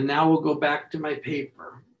 And now we'll go back to my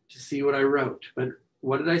paper to see what I wrote. But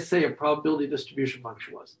what did I say a probability distribution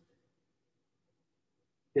function was?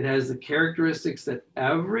 It has the characteristics that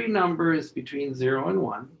every number is between 0 and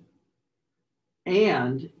 1.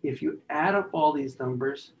 And if you add up all these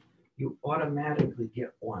numbers, you automatically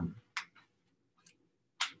get 1.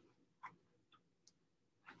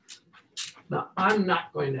 Now, I'm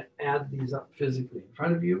not going to add these up physically in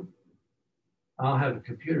front of you. I'll have a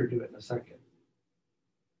computer do it in a second.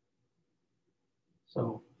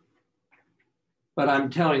 So, but I'm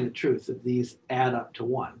telling the truth that these add up to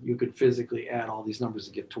 1. You could physically add all these numbers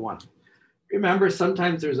to get to 1. Remember,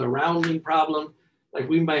 sometimes there's a rounding problem. Like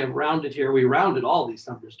we might have rounded here. We rounded all these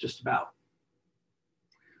numbers just about.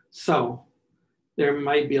 So there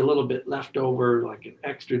might be a little bit left over, like an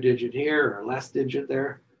extra digit here or less digit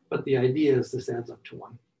there. But the idea is this adds up to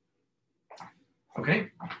 1.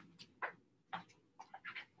 Okay.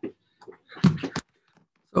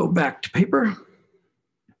 So back to paper.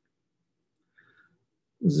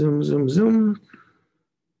 Zoom, zoom, zoom.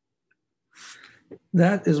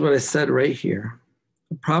 That is what I said right here.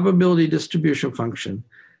 A probability distribution function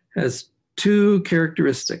has 2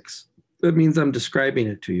 characteristics. That means I'm describing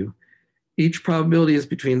it to you. Each probability is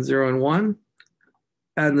between 0 and 1,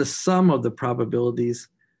 and the sum of the probabilities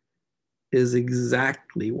is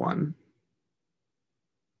exactly 1.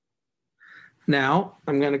 Now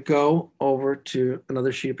I'm going to go over to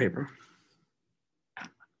another sheet of paper.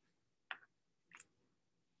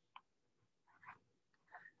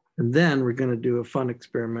 And then we're going to do a fun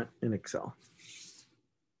experiment in Excel.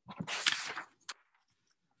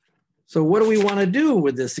 So what do we want to do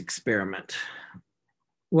with this experiment?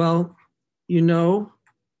 Well, you know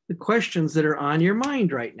the questions that are on your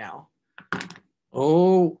mind right now.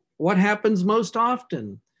 Oh, what happens most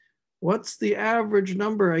often? What's the average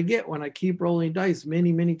number I get when I keep rolling dice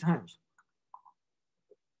many, many times?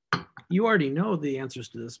 You already know the answers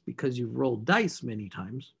to this because you've rolled dice many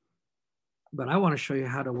times, but I want to show you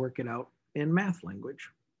how to work it out in math language.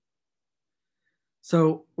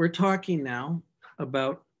 So we're talking now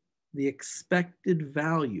about the expected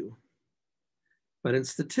value, but in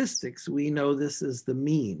statistics, we know this is the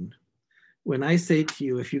mean. When I say to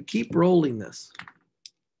you, if you keep rolling this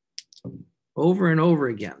over and over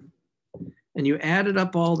again, and you added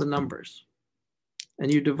up all the numbers,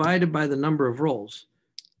 and you divided by the number of rolls,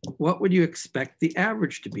 what would you expect the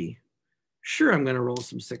average to be? Sure, I'm going to roll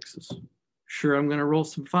some 6s. Sure, I'm going to roll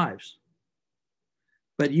some 5s.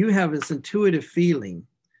 But you have this intuitive feeling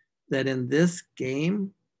that in this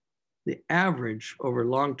game, the average over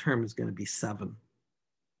long term is going to be 7.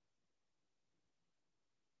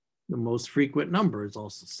 The most frequent number is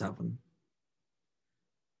also 7.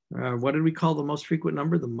 What did we call the most frequent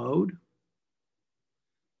number? The mode.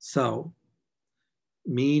 So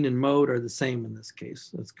mean and mode are the same in this case.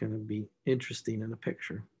 That's going to be interesting in a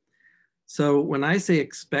picture. So when I say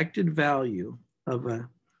expected value of a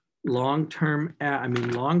long-term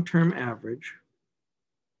average,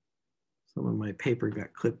 some of my paper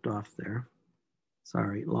got clipped off there.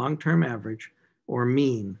 Sorry, long-term average or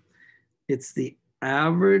mean. It's the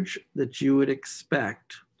average that you would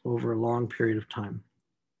expect over a long period of time.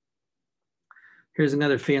 Here's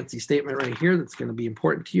another fancy statement right here that's going to be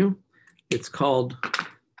important to you. It's called,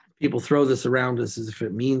 people throw this around as if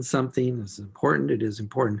it means something. It's important. It is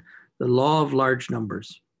important. The law of large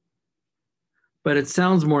numbers. But it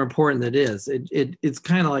sounds more important than it is. It's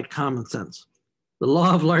kind of like common sense. The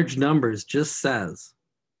law of large numbers just says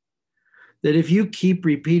that if you keep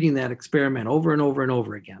repeating that experiment over and over and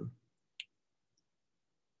over again,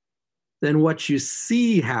 then what you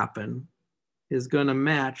see happen is going to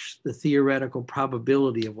match the theoretical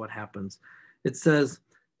probability of what happens. It says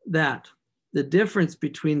that the difference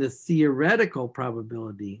between the theoretical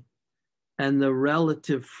probability and the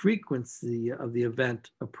relative frequency of the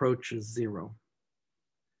event approaches 0.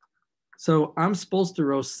 So I'm supposed to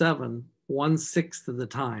roll 7 1/6 of the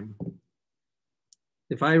time.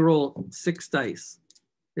 If I roll 6 dice,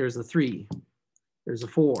 there's a 3, there's a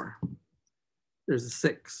 4, there's a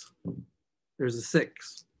 6, there's a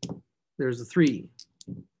 6, there's a 3,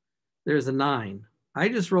 there's a 9. I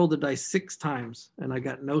just rolled the dice 6 times and I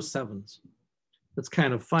got no 7s. That's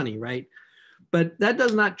kind of funny, right? But that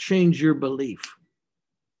does not change your belief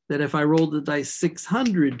that if I rolled the dice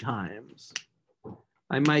 600 times,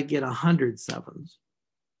 I might get 100 7s.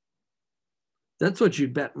 That's what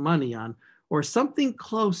you'd bet money on, or something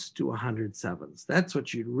close to 100 7s. That's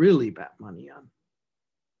what you'd really bet money on.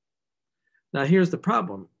 Now here's the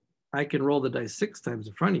problem. I can roll the dice 6 times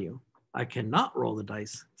in front of you. I cannot roll the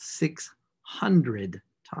dice 600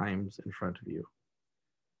 times in front of you.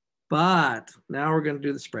 But now we're going to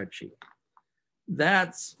do the spreadsheet.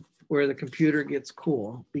 That's where the computer gets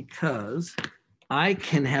cool, because I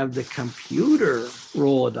can have the computer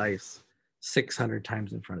roll a dice 600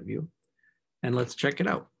 times in front of you. And let's check it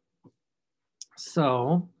out.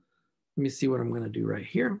 So let me see what I'm going to do right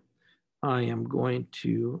here. I am going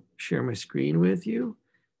to share my screen with you.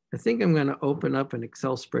 I think I'm going to open up an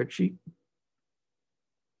Excel spreadsheet.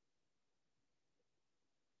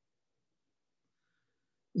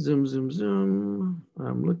 Zoom, zoom, zoom.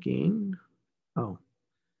 I'm looking. Oh,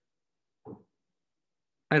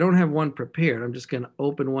 I don't have one prepared. I'm just going to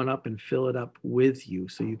open one up and fill it up with you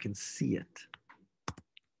so you can see it.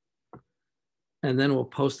 And then we'll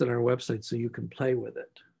post it on our website so you can play with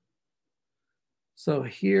it. So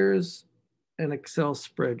here's an Excel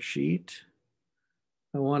spreadsheet.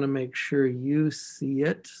 I want to make sure you see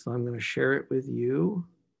it. So I'm going to share it with you.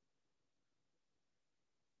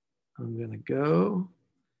 I'm going to go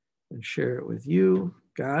and share it with you.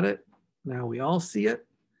 Got it. Now we all see it.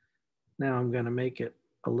 Now I'm going to make it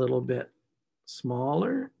a little bit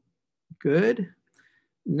smaller. Good.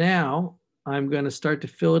 Now I'm going to start to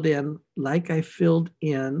fill it in like I filled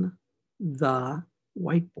in the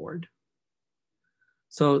whiteboard.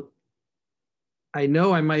 So I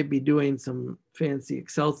know I might be doing some fancy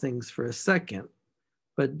Excel things for a second,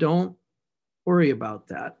 but don't worry about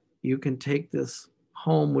that. You can take this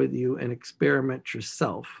home with you and experiment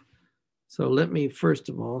yourself. So let me first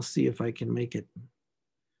of all see if I can make it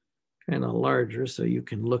kind of larger so you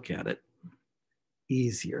can look at it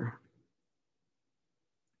easier.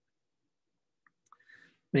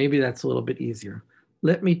 Maybe that's a little bit easier.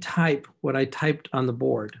 Let me type what I typed on the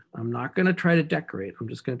board. I'm not going to try to decorate. I'm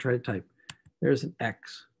just going to try to type. There's an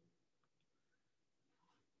X.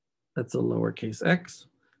 That's a lowercase x.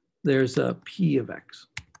 There's a P of X.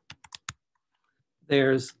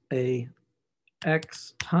 There's a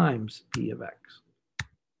X times P of X.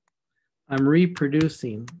 I'm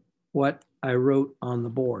reproducing what I wrote on the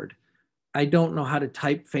board. I don't know how to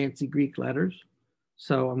type fancy Greek letters,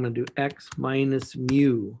 so I'm going to do X minus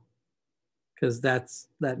mu, because that's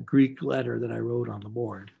that Greek letter that I wrote on the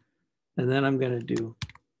board. And then I'm going to do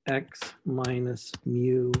X minus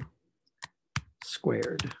mu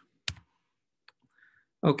squared.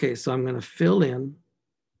 Okay, so I'm going to fill in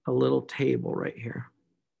a little table right here.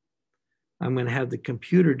 I'm going to have the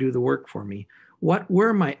computer do the work for me. What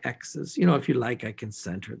were my X's? You know, if you like, I can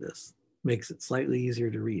center this. Makes it slightly easier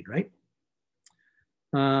to read, right?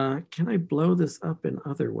 Can I blow this up in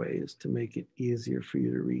other ways to make it easier for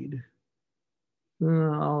you to read?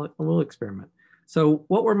 We'll experiment. So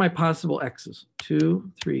what were my possible X's?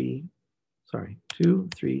 2, 3,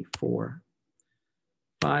 4,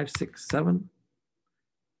 5, 6, 7,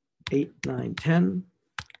 8, 9, 10,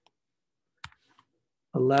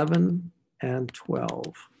 11, and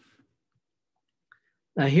 12.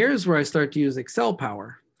 Now here's where I start to use Excel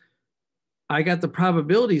power. I got the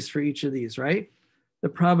probabilities for each of these, right? The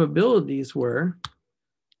probabilities were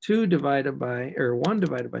 1 divided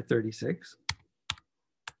by 36.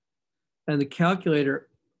 And the calculator,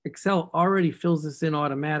 Excel already fills this in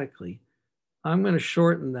automatically. I'm going to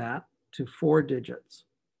shorten that to 4 digits.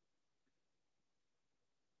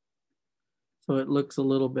 So it looks a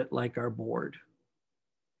little bit like our board,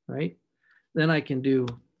 right? Then I can do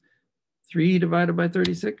 3 divided by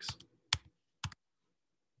 36.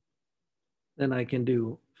 Then I can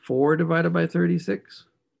do 4 divided by 36.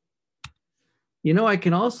 You know, I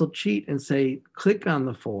can also cheat and say, click on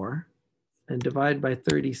the 4 and divide by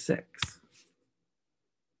 36.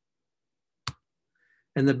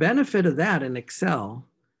 And the benefit of that in Excel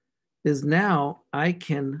is now I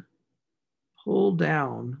can pull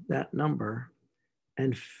down that number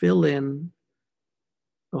and fill in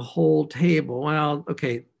the whole table. Well,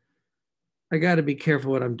 okay, I got to be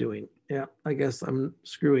careful what I'm doing. Yeah, I guess I'm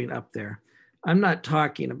screwing up there. I'm not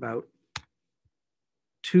talking about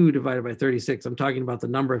 2 divided by 36. I'm talking about the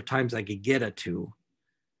number of times I could get a 2.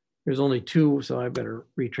 There's only 2, so I better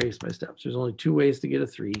retrace my steps. There's only 2 ways to get a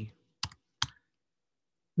 3.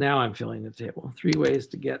 Now I'm filling the table. 3 ways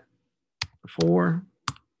to get a 4.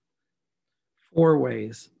 4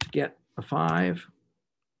 ways to get a 5.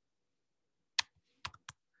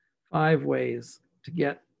 5 ways to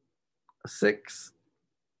get a 6.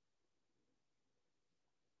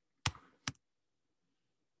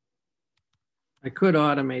 I could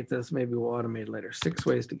automate this. Maybe we'll automate later. 6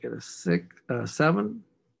 ways to get a 7.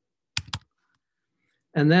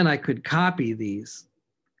 And then I could copy these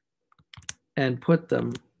and put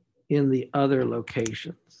them in the other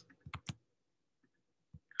locations.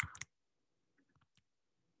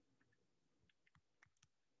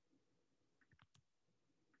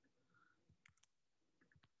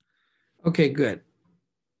 Okay, good.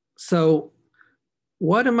 So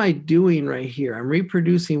what am I doing right here? I'm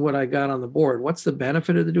reproducing what I got on the board. What's the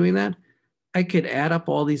benefit of doing that? I could add up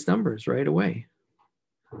all these numbers right away.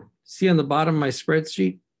 See on the bottom of my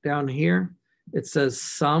spreadsheet down here, it says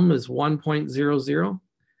sum is 1.00.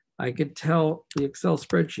 I could tell the Excel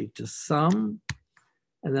spreadsheet to sum,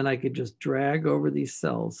 and then I could just drag over these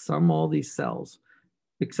cells, sum all these cells.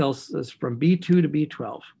 Excel says from B2 to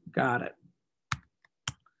B12. Got it.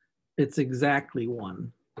 It's exactly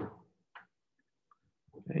 1.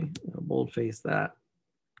 Okay, I'll boldface that,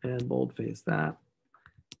 and boldface that,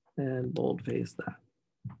 and boldface that.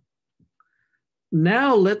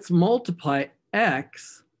 Now let's multiply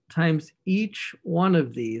X times each one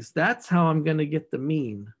of these. That's how I'm going to get the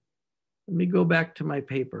mean. Let me go back to my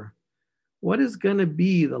paper. What is going to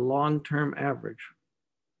be the long-term average?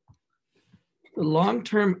 The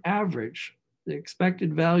long-term average, the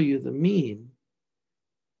expected value, the mean,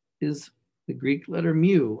 is the Greek letter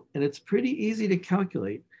mu, and it's pretty easy to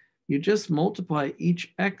calculate. You just multiply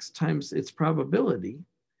each X times its probability,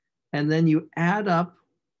 and then you add up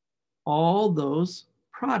all those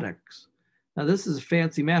products. Now this is a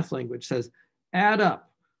fancy math language. It says add up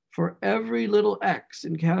for every little x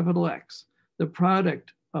in capital X, the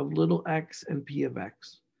product of little x and p of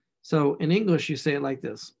x. So in English, you say it like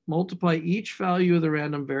this: multiply each value of the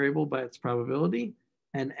random variable by its probability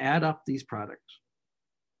and add up these products.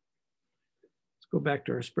 Let's go back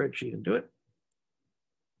to our spreadsheet and do it.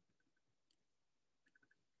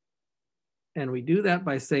 And we do that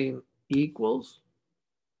by saying equals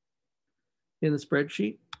in the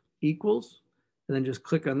spreadsheet, equals, and then just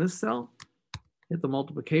click on this cell, hit the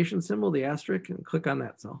multiplication symbol, the asterisk, and click on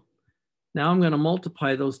that cell. Now I'm going to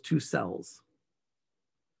multiply those 2 cells.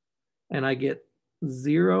 And I get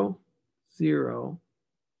 0.0556,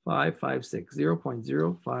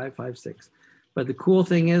 0.0556. But the cool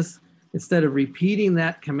thing is, instead of repeating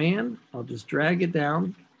that command, I'll just drag it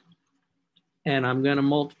down, and I'm going to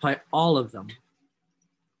multiply all of them.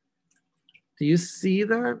 Do you see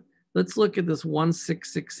that? Let's look at this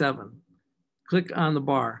 1667. Click on the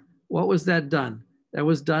bar. What was that done? That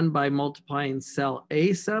was done by multiplying cell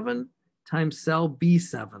A7 times cell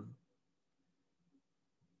B7.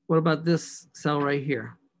 What about this cell right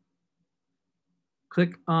here?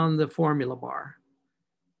 Click on the formula bar.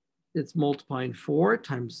 It's multiplying 4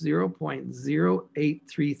 times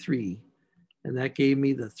 0.0833. And that gave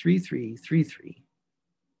me the 3333.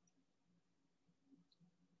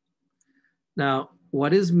 Now,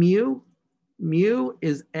 what is mu? Mu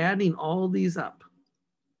is adding all these up.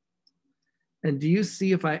 And do you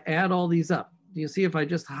see if I add all these up? Do you see if I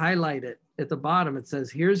just highlight it at the bottom, it says,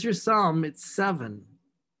 here's your sum, it's 7.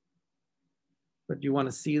 But do you want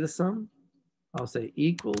to see the sum? I'll say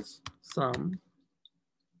equals sum.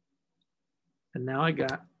 And now I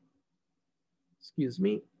got, excuse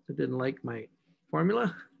me, I didn't like my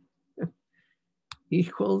formula.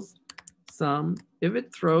 Equals sum. If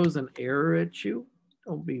it throws an error at you,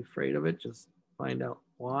 don't be afraid of it. Just find out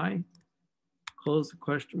why. Close the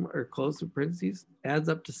question or close the parentheses. Adds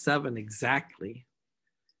up to 7 exactly.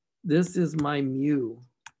 This is my mu.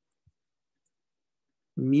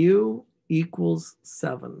 Mu equals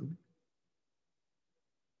 7.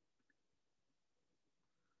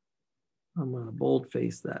 I'm going to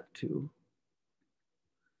boldface that too.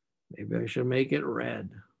 Maybe I should make it red.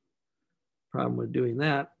 Problem with doing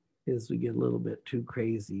that is we get a little bit too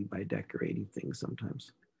crazy by decorating things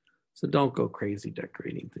sometimes. So don't go crazy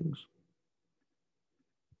decorating things.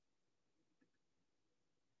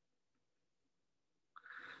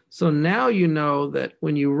 So now you know that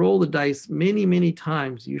when you roll the dice many, many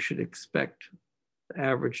times, you should expect the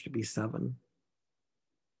average to be 7.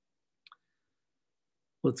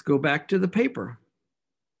 Let's go back to the paper.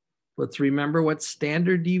 Let's remember what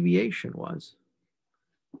standard deviation was.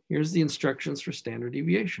 Here's the instructions for standard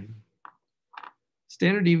deviation.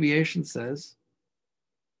 Standard deviation says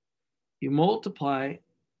you multiply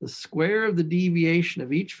the square of the deviation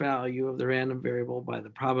of each value of the random variable by the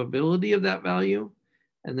probability of that value,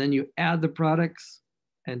 and then you add the products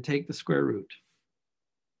and take the square root.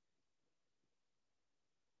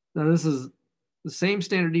 Now this is the same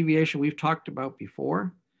standard deviation we've talked about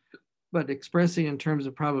before, but expressing in terms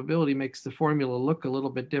of probability makes the formula look a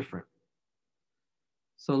little bit different.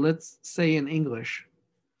 So let's say in English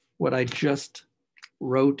what I just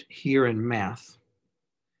wrote here in math.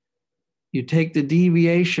 You take the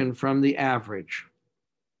deviation from the average.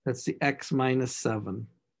 That's the x minus 7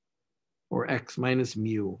 or x minus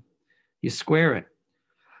mu. You square it.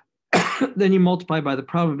 Then you multiply by the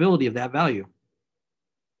probability of that value.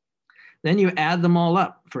 Then you add them all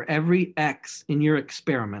up for every x in your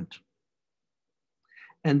experiment.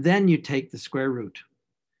 And then you take the square root.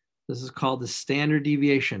 This is called the standard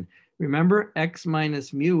deviation. Remember, x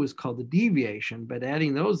minus mu was called the deviation, but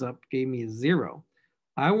adding those up gave me a 0.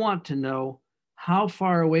 I want to know how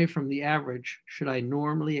far away from the average should I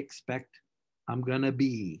normally expect I'm going to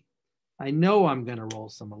be. I know I'm going to roll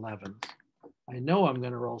some 11s. I know I'm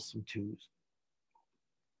going to roll some 2s.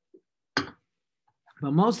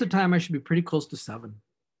 But most of the time, I should be pretty close to 7.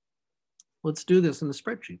 Let's do this in the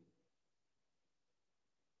spreadsheet.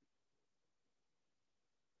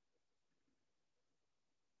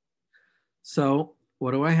 So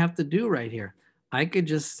what do I have to do right here? I could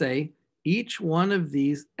just say each one of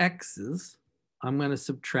these x's, I'm going to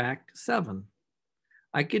subtract 7.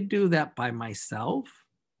 I could do that by myself,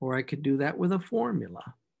 or I could do that with a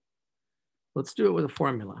formula. Let's do it with a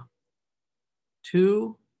formula.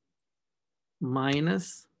 2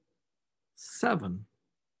 minus 7.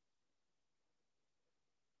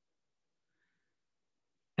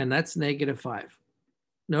 And that's -5.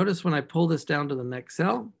 Notice when I pull this down to the next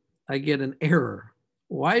cell, I get an error.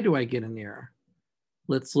 Why do I get an error?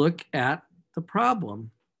 Let's look at the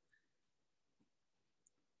problem.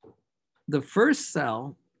 The first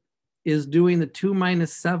cell is doing the 2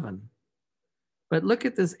 minus 7. But look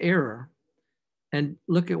at this error and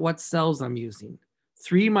look at what cells I'm using.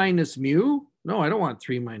 3 minus mu? No, I don't want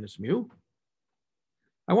 3 minus mu.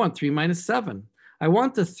 I want 3 minus 7. I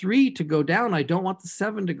want the 3 to go down. I don't want the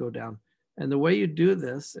 7 to go down. And the way you do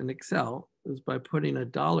this in Excel is by putting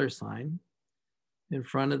a $sign in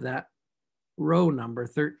front of that row number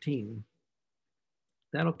 13.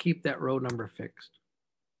 That'll keep that row number fixed.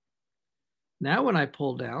 Now when I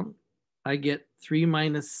pull down, I get 3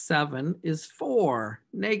 minus 7 is 4,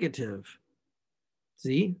 negative.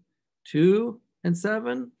 See, 2 and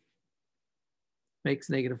 7 makes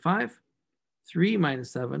 -5. 3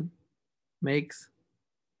 minus 7 makes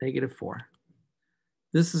 -4.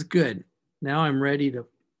 This is good. Now I'm ready to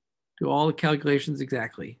do all the calculations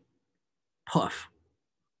exactly. Puff.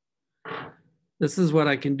 This is what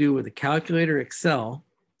I can do with a calculator Excel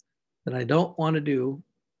that I don't want to do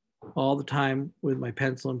all the time with my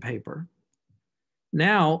pencil and paper.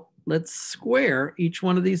 Now let's square each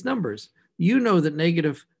one of these numbers. You know that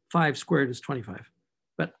 -5 squared is 25,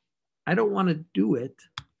 but I don't want to do it.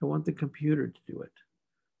 I want the computer to do it.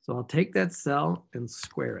 So I'll take that cell and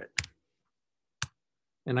square it.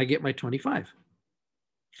 And I get my 25.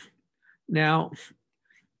 Now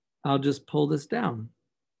I'll just pull this down.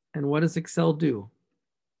 And what does Excel do?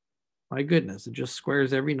 My goodness, it just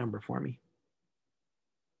squares every number for me.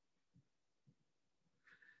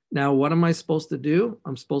 Now, what am I supposed to do?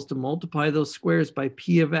 I'm supposed to multiply those squares by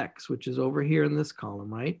P of X, which is over here in this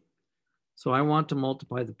column, right? So I want to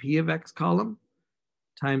multiply the P of X column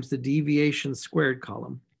times the deviation squared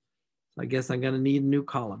column. So I guess I'm going to need a new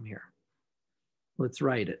column here. Let's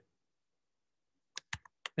write it.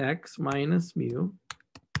 X minus mu.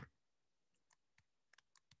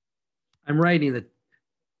 I'm writing the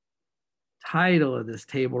title of this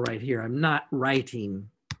table right here. I'm not writing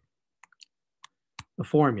the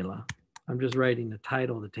formula. I'm just writing the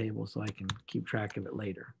title of the table so I can keep track of it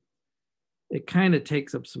later. It kind of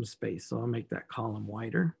takes up some space, so I'll make that column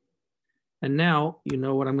wider. And now you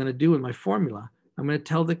know what I'm going to do with my formula. I'm going to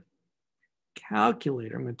tell the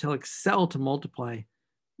calculator, I'm going to tell Excel to multiply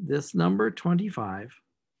this number 25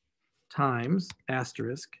 times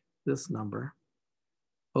asterisk this number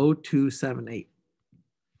 0278.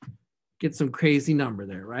 Get some crazy number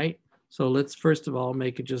there, right? So let's first of all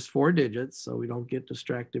make it just 4 digits so we don't get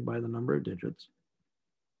distracted by the number of digits.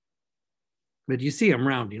 But you see I'm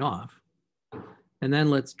rounding off. And then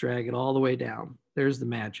let's drag it all the way down. There's the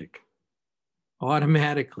magic.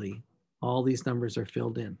 Automatically, all these numbers are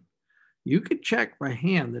filled in. You could check by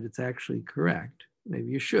hand that it's actually correct. Maybe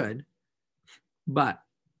you should. But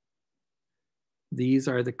these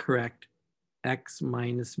are the correct x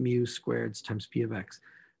minus mu squared times p of x.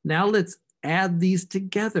 Now let's add these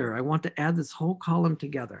together. I want to add this whole column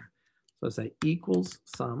together. So I say equals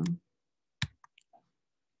sum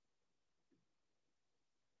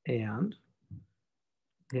and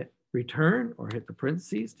hit return or hit the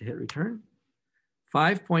parentheses to hit return.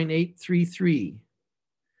 5.833.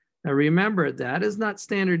 Now remember, that is not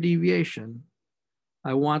standard deviation.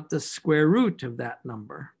 I want the square root of that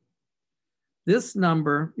number. This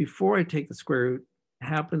number, before I take the square root,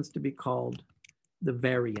 happens to be called the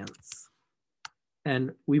variance.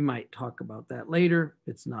 And we might talk about that later.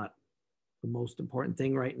 It's not the most important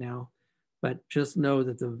thing right now, but just know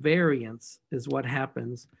that the variance is what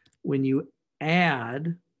happens when you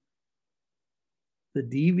add the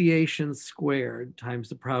deviation squared times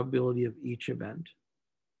the probability of each event.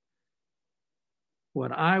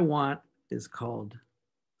 What I want is called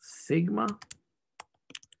sigma.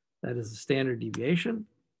 That is the standard deviation.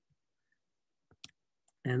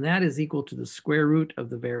 And that is equal to the square root of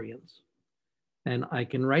the variance. And I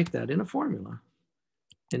can write that in a formula.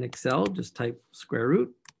 In Excel, just type square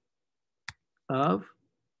root of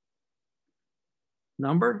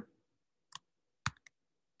number.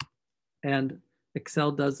 And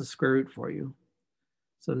Excel does the square root for you.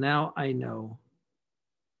 So now I know.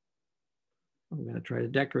 I'm going to try to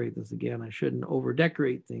decorate this again. I shouldn't over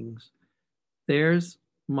decorate things. There's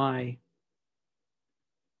my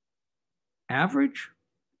average.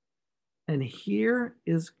 And here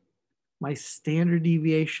is my standard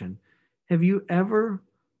deviation. Have you ever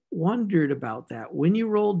wondered about that? When you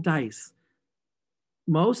roll dice,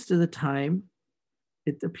 most of the time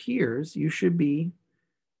it appears you should be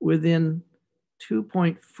within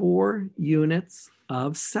 2.4 units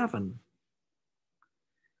of 7.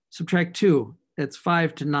 Subtract 2, it's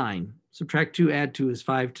 5 to 9. Subtract 2, add 2 is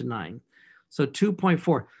 5 to 9. So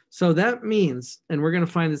 2.4. So that means, and we're going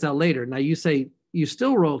to find this out later. Now you say you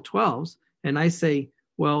still roll 12s, and I say,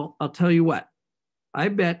 well, I'll tell you what. I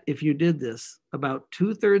bet if you did this about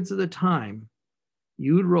 2/3 of the time,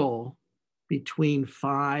 you'd roll between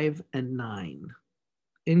 5 and 9,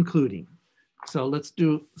 including. So let's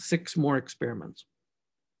do 6 more experiments.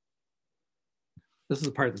 This is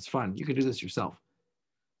the part that's fun. You can do this yourself.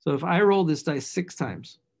 So if I roll this dice 6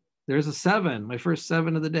 times, there's a 7, my first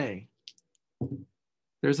 7 of the day.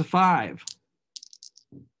 There's a 5.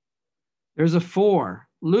 There's a 4,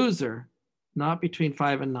 loser, not between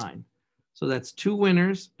 5 and 9. So that's 2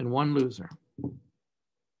 winners and 1 loser.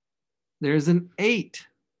 There's an 8.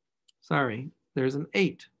 Sorry, there's an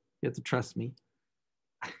 8. You have to trust me.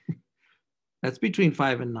 That's between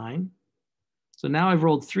 5 and 9. So now I've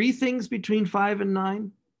rolled 3 things between 5 and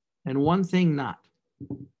 9 and 1 thing not.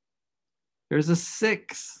 There's a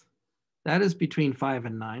 6. That is between 5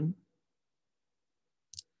 and 9.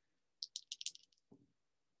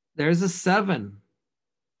 There's a 7.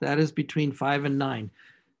 That is between 5 and 9.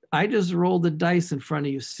 I just rolled the dice in front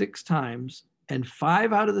of you 6 times, and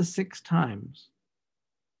 5 out of the 6 times,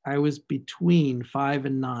 I was between 5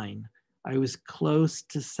 and 9. I was close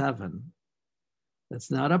to 7. That's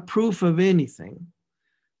not a proof of anything,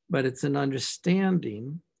 but it's an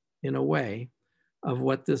understanding, in a way, of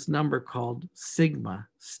what this number called sigma,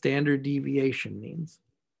 standard deviation, means.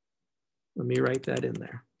 Let me write that in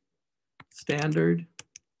there. Standard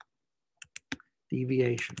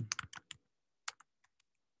deviation.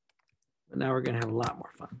 But now we're going to have a lot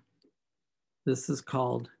more fun. This is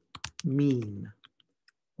called mean,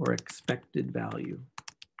 or expected value.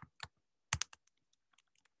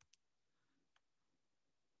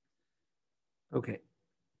 Okay,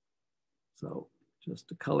 so just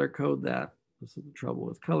to color code that. This is the trouble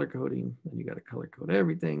with color coding. And you got to color code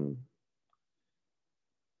everything.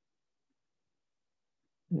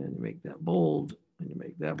 And you make that bold, and you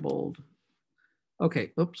make that bold.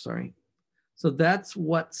 Okay, oops, sorry. So that's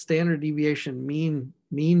what standard deviation mean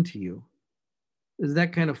to you. Isn't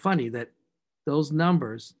that kind of funny that those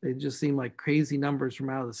numbers, they just seem like crazy numbers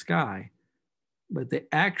from out of the sky, but they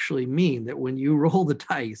actually mean that when you roll the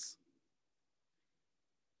dice,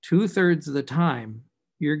 2/3 of the time,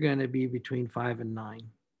 you're going to be between 5 and 9.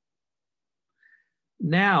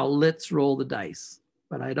 Now let's roll the dice,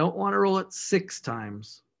 but I don't want to roll it 6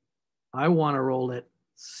 times. I want to roll it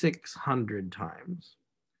 600 times.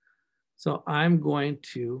 So I'm going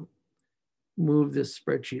to move this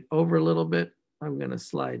spreadsheet over a little bit. I'm going to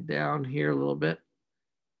slide down here a little bit.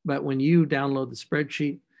 But when you download the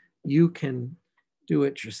spreadsheet, you can do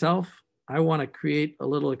it yourself. I want to create a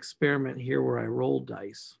little experiment here where I roll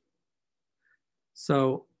dice.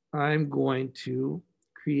 So I'm going to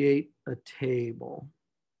create a table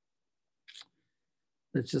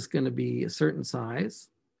that's just going to be a certain size.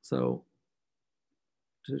 So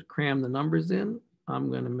to cram the numbers in, I'm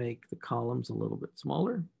going to make the columns a little bit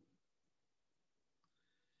smaller.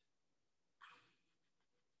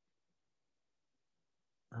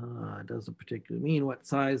 It doesn't particularly mean what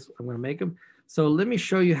size I'm going to make them. So let me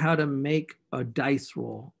show you how to make a dice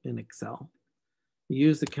roll in Excel. You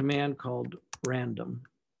use the command called random.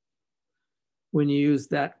 When you use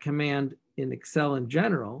that command in Excel in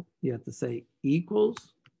general, you have to say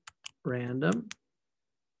equals random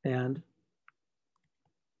and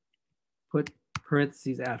put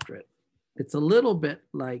parentheses after it. It's a little bit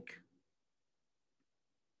like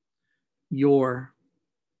your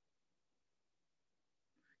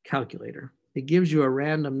calculator. It gives you a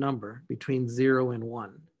random number between 0 and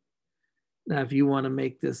 1. Now, if you want to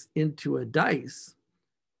make this into a dice,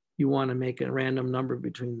 you want to make a random number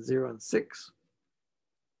between 0 and 6,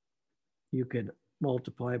 you could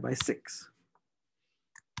multiply by 6.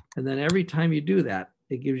 And then every time you do that,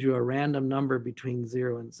 it gives you a random number between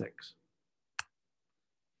 0 and 6.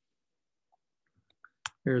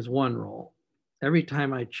 Here's one roll. Every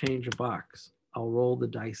time I change a box, I'll roll the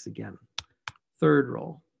dice again. Third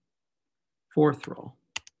roll, fourth roll.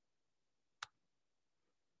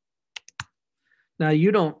 Now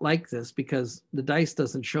you don't like this because the dice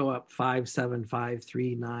doesn't show up 5, 7, 5,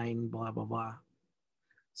 3, 9, blah, blah, blah.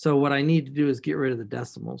 So what I need to do is get rid of the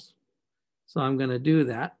decimals. So I'm going to do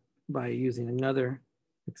that by using another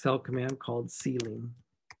Excel command called ceiling.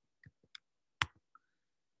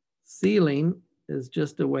 Ceiling is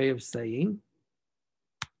just a way of saying,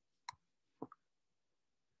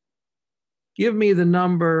 give me the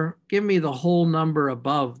number, give me the whole number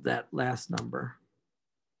above that last number.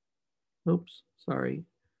 Oops, sorry.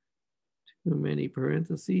 Too many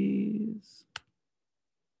parentheses.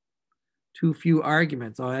 Too few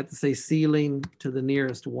arguments. I have to say ceiling to the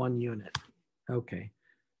nearest 1 unit. Okay.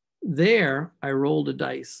 There, I rolled a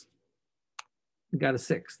dice and got a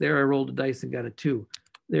 6. There, I rolled a dice and got a 2.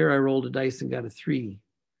 There, I rolled a dice and got a 3.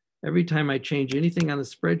 Every time I change anything on the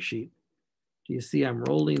spreadsheet, do you see I'm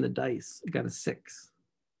rolling the dice? I got a 6.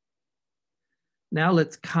 Now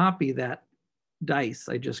let's copy that dice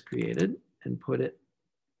I just created and put it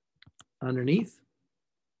underneath.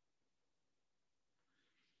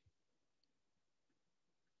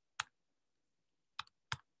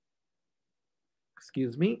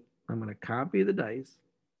 Excuse me, I'm going to copy the dice.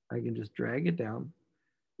 I can just drag it down.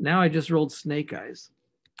 Now I just rolled snake eyes.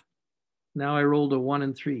 Now I rolled a 1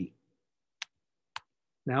 and 3.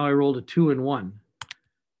 Now I rolled a 2 and 1.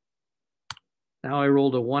 Now I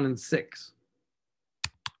rolled a 1 and 6.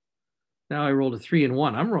 Now I rolled a 3 and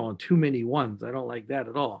 1. I'm rolling too many ones. I don't like that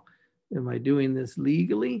at all. Am I doing this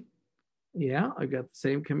legally? Yeah, I got the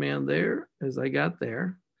same command there as I got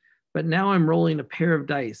there. But now I'm rolling a pair of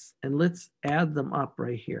dice, and let's add them up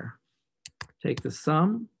right here. Take the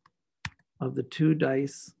sum of the 2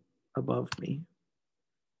 dice above me.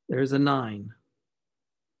 There's a 9.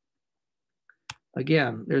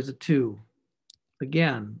 Again, there's a 2.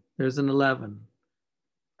 Again, there's an 11.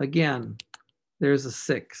 Again, there's a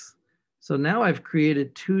 6. So now I've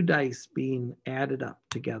created 2 dice being added up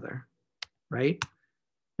together, right?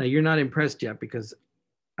 Now you're not impressed yet because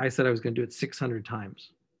I said I was going to do it 600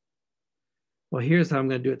 times. Well, here's how I'm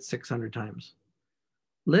going to do it 600 times.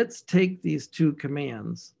 Let's take these 2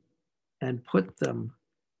 commands and put them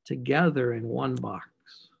together in one box.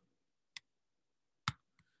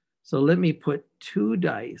 So let me put 2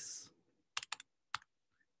 dice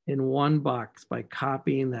in one box by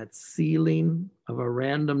copying that ceiling of a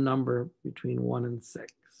random number between 1 and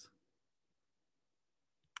 6.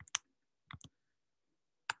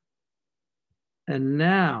 And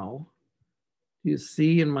now you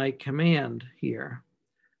see in my command here,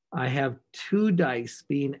 I have 2 dice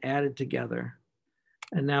being added together.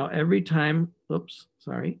 And now every time, oops,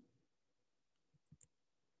 sorry,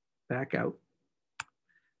 back out.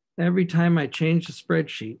 Every time I change the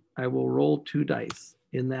spreadsheet, I will roll 2 dice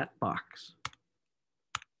in that box.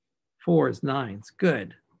 4s, 9s,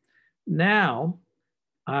 good. Now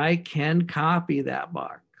I can copy that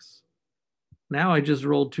box. Now I just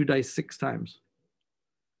rolled 2 dice 6 times.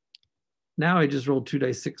 Now I just rolled 2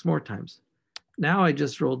 dice 6 more times. Now I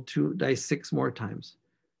just rolled 2 dice 6 more times.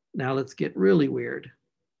 Now let's get really weird.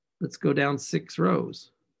 Let's go down 6 rows.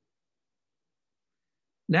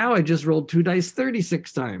 Now I just rolled 2 dice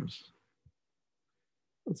 36 times.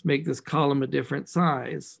 Let's make this column a different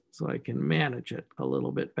size so I can manage it a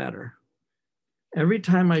little bit better. Every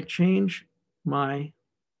time I change my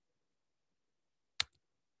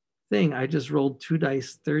thing, I just rolled 2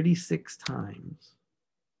 dice 36 times.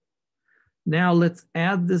 Now let's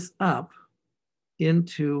add this up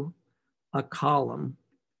into a column.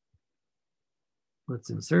 Let's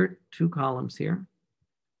insert 2 columns here.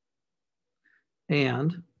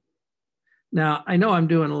 And now I know I'm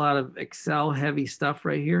doing a lot of Excel heavy stuff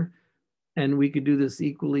right here, and we could do this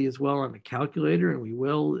equally as well on a calculator, and we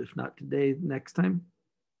will, if not today, next time.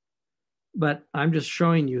 But I'm just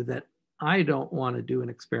showing you that I don't want to do an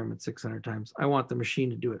experiment 600 times. I want the machine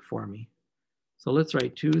to do it for me. So let's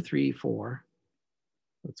write 2, 3, 4.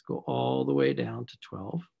 Let's go all the way down to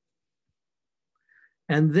 12.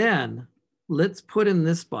 And then let's put in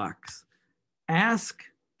this box, ask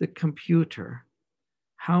the computer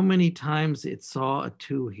how many times it saw a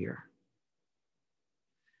 2 here.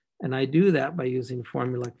 And I do that by using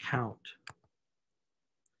formula count.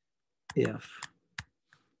 If,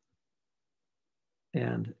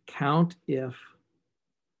 and count if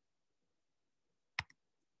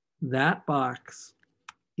that box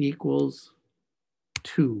equals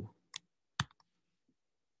 2.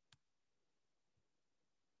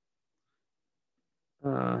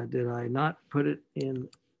 Did I not put it in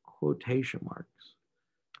quotation marks?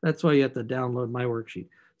 That's why you have to download my worksheet.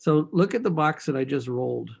 So look at the box that I just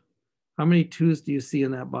rolled. How many 2s do you see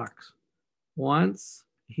in that box? Once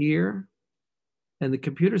here, and the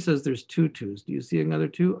computer says there's 2 2s. Do you see another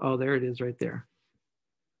 2? Oh, there it is right there.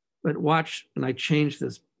 But watch, and I changed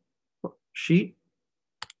this sheet.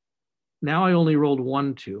 Now I only rolled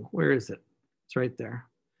 1 2. Where is it? It's right there.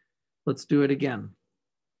 Let's do it again.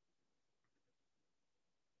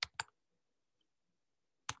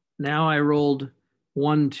 Now I rolled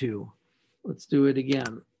 1 2. Let's do it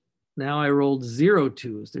again. Now I rolled 0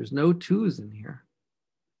 2s. There's no 2s in here.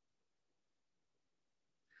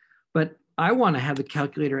 But I want to have the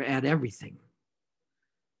calculator add everything.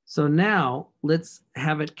 So now let's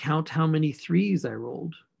have it count how many 3s I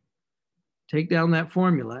rolled. Take down that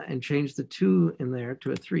formula and change the 2 in there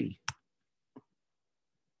to a 3.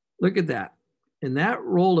 Look at that. In that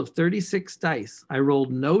roll of 36 dice, I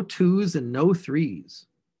rolled no 2s and no 3s.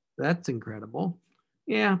 That's incredible.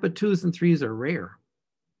 Yeah, but 2s and 3s are rare.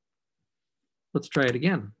 Let's try it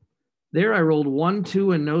again. There I rolled 1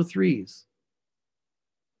 2 and no 3s.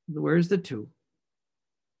 Where's the 2?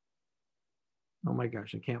 Oh my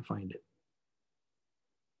gosh, I can't find it.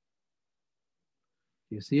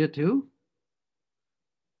 Do you see a 2?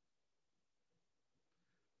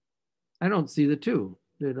 I don't see the 2.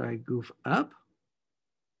 Did I goof up?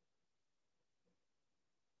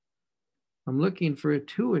 I'm looking for a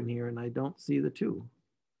 2 in here and I don't see the 2.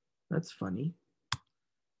 That's funny.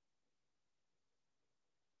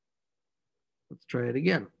 Let's try it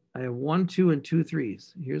again. I have 1 2 and 2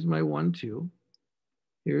 3s. Here's my 1 2.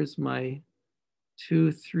 Here's my 2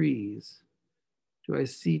 3s. Do I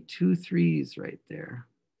see 2 3s right there?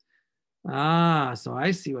 Ah, so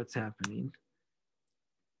I see what's happening.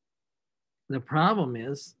 The problem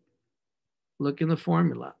is, look in the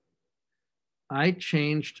formula. I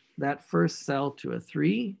changed that first cell to a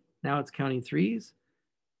 3. Now it's counting 3s.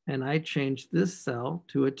 And I changed this cell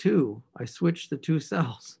to a 2. I switched the 2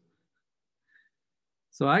 cells.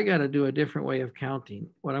 So I got to do a different way of counting.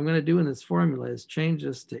 What I'm going to do in this formula is change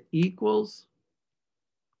this to equals,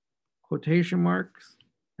 quotation marks,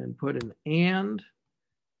 and put an and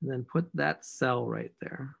then put that cell right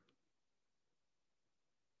there.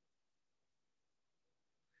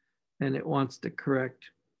 And it wants to correct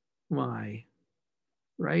my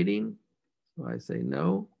writing. So I say,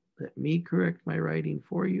 no, let me correct my writing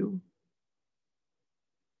for you.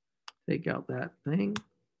 Take out that thing.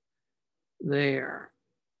 There.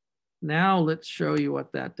 Now let's show you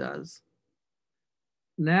what that does.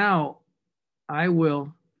 Now I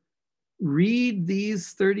will read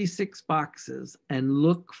these 36 boxes and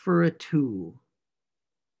look for a 2.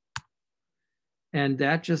 And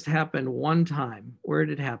that just happened one time. Where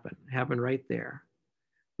did it happen? It happened right there.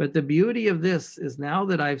 But the beauty of this is now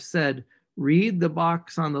that I've said, read the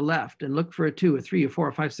box on the left and look for a 2, a 3, a 4,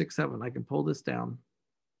 a 5, 6, 7. I can pull this down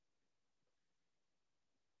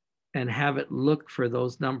and have it look for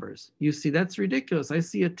those numbers. You see, that's ridiculous. I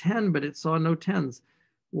see a 10, but it saw no 10s.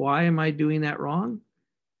 Why am I doing that wrong?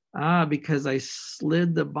 Because I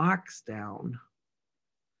slid the box down.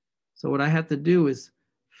 So what I have to do is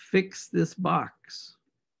fix this box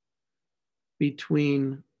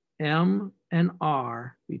between M and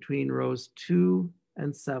R, between rows 2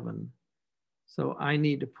 and 7. So I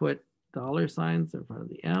need to put dollar signs in front of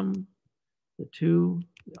the M, the 2,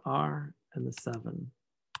 the R, and the 7.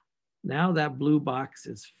 Now that blue box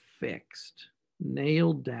is fixed,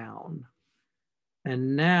 nailed down.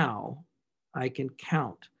 And now I can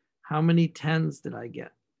count. How many 10s did I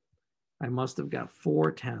get? I must have got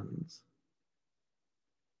 4 10s.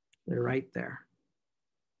 They're right there.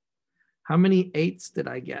 How many 8s did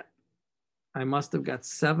I get? I must have got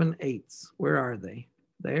 7 8s. Where are they?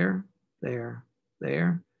 There, there,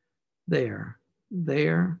 there, there,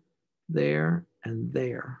 there, there, and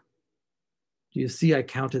there. Do you see I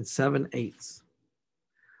counted 7 8s?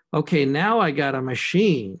 Okay, now I got a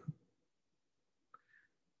machine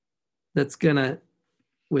that's gonna,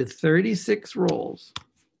 with 36 rolls,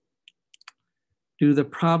 do the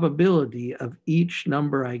probability of each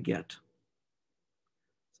number I get.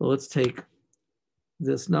 So let's take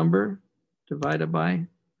this number divided by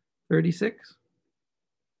 36.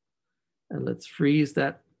 And let's freeze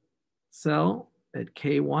that cell at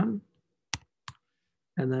K1.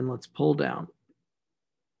 And then let's pull down.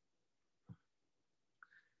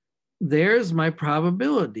 There's my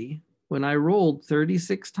probability when I rolled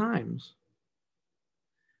 36 times.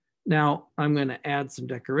 Now I'm going to add some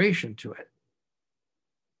decoration to it.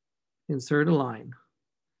 Insert a line.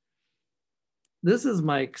 This is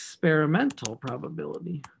my experimental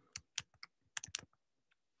probability.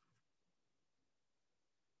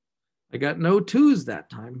 I got no 2s that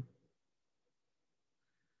time.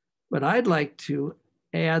 But I'd like to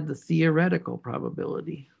add the theoretical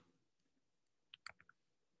probability.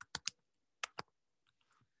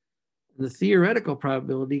 The theoretical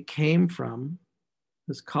probability came from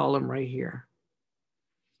this column right here.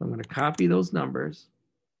 So I'm going to copy those numbers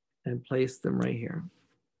and place them right here.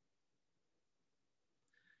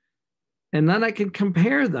 And then I can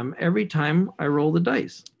compare them every time I roll the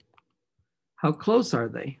dice. How close are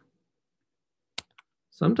they?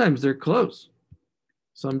 Sometimes they're close.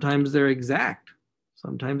 Sometimes they're exact.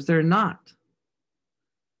 Sometimes they're not.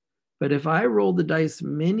 But if I roll the dice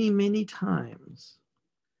many, many times,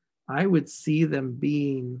 I would see them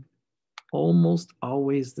being almost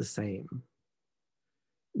always the same.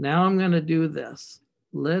 Now I'm going to do this.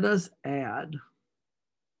 Let us add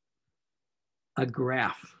a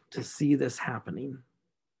graph to see this happening.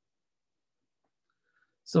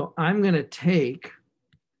 So I'm going to take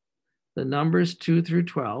the numbers 2 through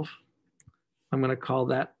 12. I'm going to call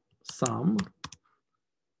that sum.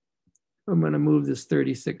 I'm going to move this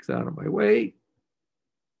 36 out of my way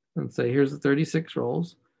and say, here's the 36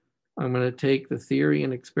 rolls. I'm going to take the theory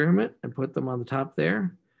and experiment and put them on the top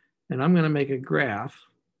there. And I'm going to make a graph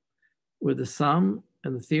with the sum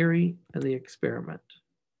and the theory and the experiment.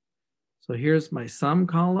 So here's my sum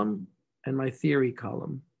column and my theory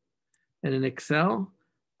column. And in Excel,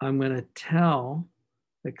 I'm going to tell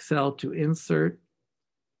Excel to insert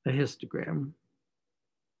a histogram,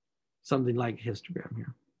 something like a histogram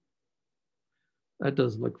here. That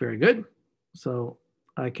doesn't look very good. So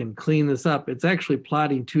I can clean this up. It's actually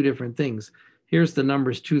plotting 2 different things. Here's the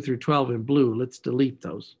numbers 2 through 12 in blue. Let's delete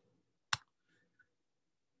those.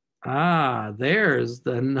 There's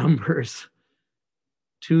the numbers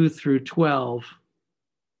 2 through 12.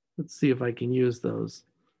 Let's see if I can use those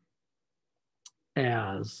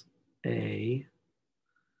as a,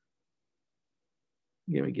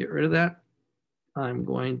 let me get rid of that. I'm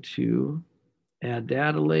going to add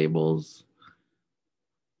data labels.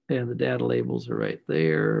 And the data labels are right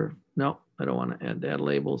there. No, I don't want to add data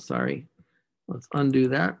labels, sorry. Let's undo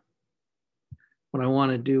that. What I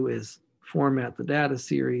want to do is format the data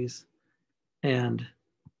series and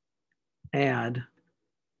add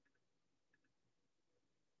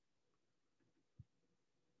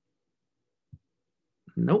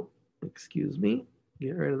nope, excuse me,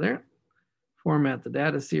 get rid of there. Format the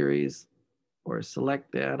data series or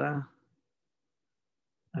select data.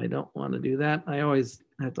 I don't want to do that. I always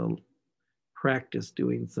have to practice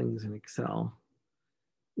doing things in Excel.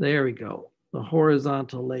 There we go, the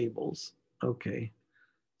horizontal labels. Okay,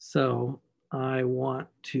 so I want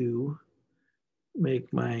to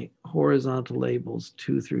make my horizontal labels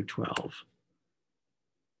 2 through 12.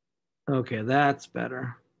 Okay, that's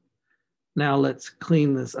better. Now let's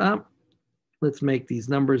clean this up. Let's make these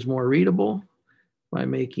numbers more readable by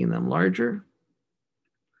making them larger.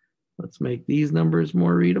 Let's make these numbers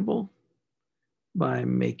more readable by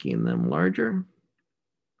making them larger.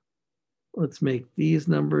 Let's make these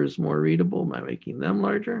numbers more readable by making them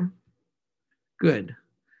larger. Good.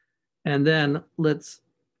 And then let's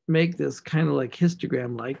make this kind of like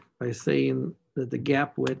histogram-like by saying that the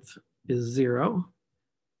gap width is 0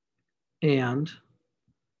 and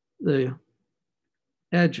the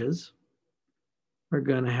edges are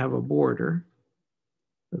going to have a border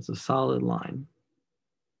that's a solid line.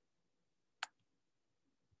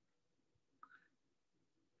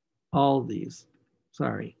 All these,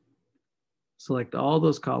 sorry. Select all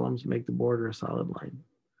those columns, make the border a solid line.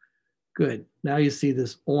 Good. Now you see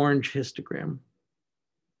this orange histogram.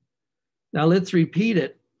 Now let's repeat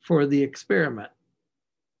it for the experiment.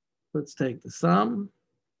 Let's take the sum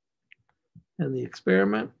and the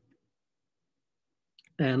experiment,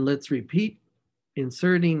 and let's repeat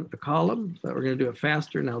inserting a column. But we're going to do it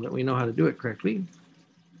faster now that we know how to do it correctly.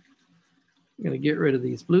 I'm going to get rid of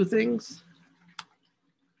these blue things.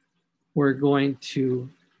 We're going to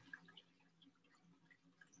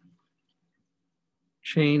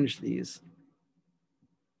change these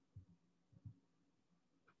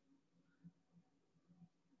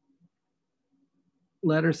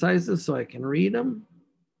letter sizes so I can read them.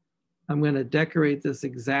 I'm going to decorate this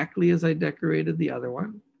exactly as I decorated the other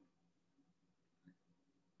one.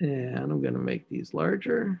 And I'm going to make these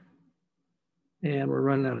larger. And we're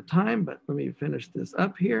running out of time, but let me finish this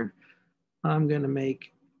up here. I'm going to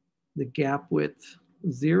make the gap width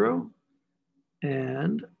 0.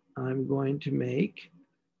 And I'm going to make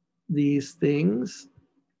these things,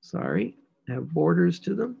 sorry, have borders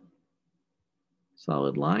to them,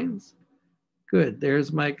 solid lines. Good,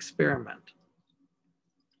 there's my experiment.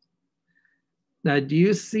 Now, do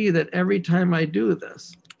you see that every time I do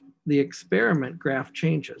this, the experiment graph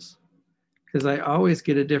changes? Because I always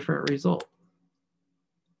get a different result.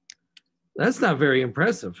 That's not very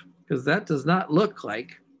impressive because that does not look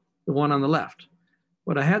like the one on the left.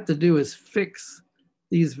 What I have to do is fix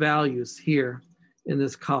these values here in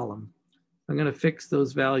this column. I'm going to fix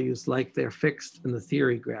those values like they're fixed in the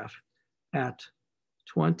theory graph at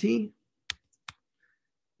 20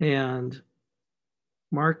 and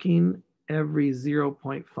marking every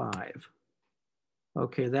 0.5.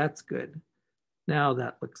 Okay, that's good. Now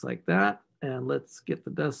that looks like that. And let's get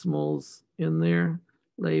the decimals in there,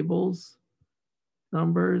 labels,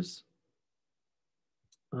 numbers,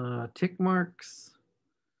 tick marks.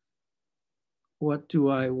 What do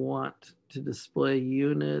I want to display?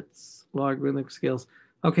 Units, logarithmic scales.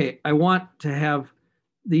 Okay, I want to have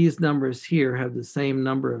these numbers here have the same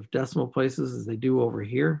number of decimal places as they do over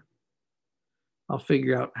here. I'll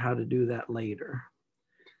figure out how to do that later.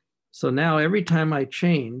 So now every time I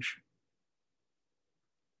change,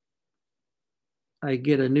 I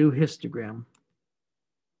get a new histogram.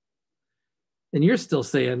 And you're still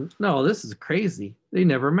saying, no, this is crazy. They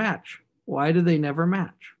never match. Why do they never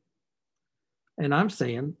match? And I'm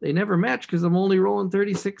saying they never match because I'm only rolling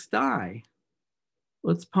 36 die.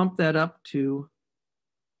 Let's pump that up to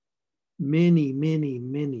many, many,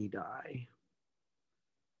 many die.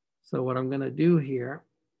 So what I'm going to do here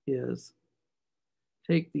is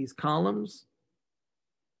take these columns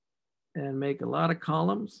and make a lot of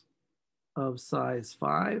columns of size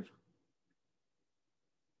 5.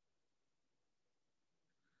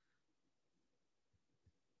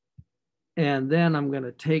 And then I'm going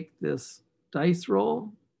to take this dice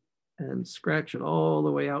roll and scratch it all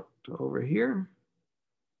the way out to over here.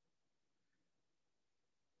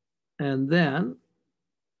 And then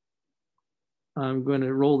I'm going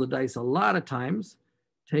to roll the dice a lot of times,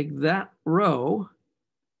 take that row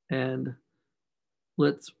and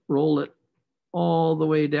let's roll it all the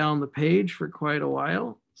way down the page for quite a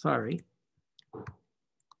while. Sorry.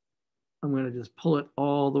 I'm going to just pull it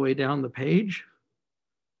all the way down the page.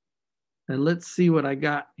 And let's see what I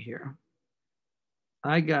got here.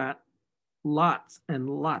 I got lots and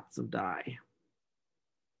lots of die.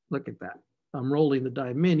 Look at that. I'm rolling the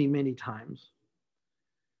die many, many times.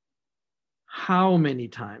 How many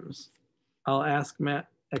times? I'll ask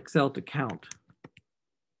Excel to count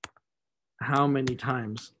how many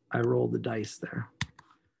times I rolled the dice there.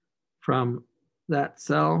 From that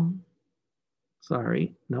cell,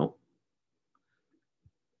 sorry, nope.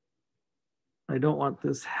 I don't want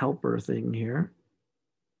this helper thing here.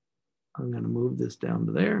 I'm going to move this down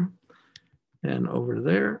to there and over to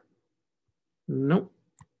there. Nope,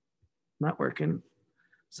 not working.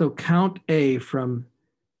 So count A from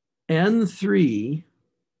N3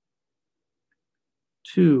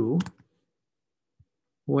 to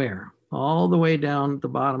Where? All the way down at the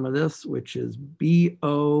bottom of this, which is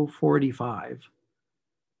BO45.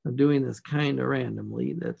 I'm doing this kind of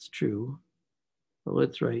randomly, that's true. But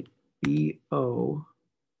let's write BO45.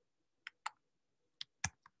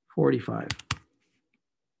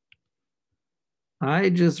 I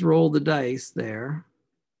just rolled the dice there.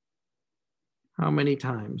 How many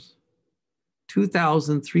times?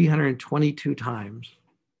 2,322 times.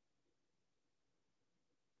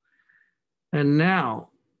 And now,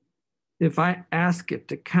 if I ask it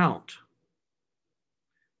to count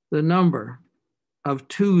the number of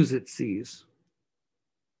twos it sees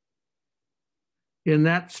in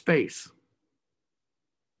that space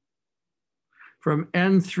from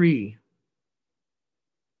N3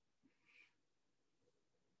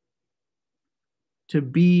 to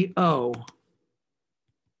BO,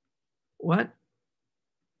 what?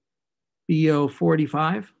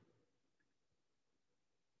 BO45.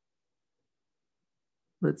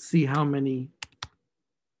 Let's see how many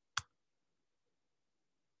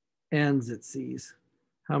N's it sees,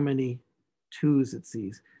 how many twos it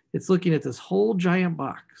sees. It's looking at this whole giant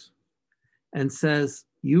box and says,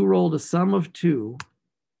 you rolled a sum of 2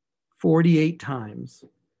 48 times.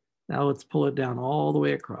 Now let's pull it down all the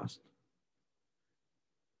way across.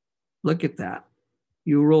 Look at that.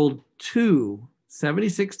 You rolled 2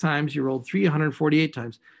 76 times, you rolled 348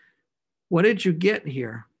 times. What did you get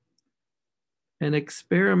here? An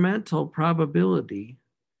experimental probability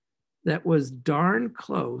that was darn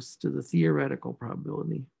close to the theoretical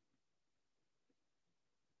probability.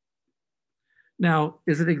 Now,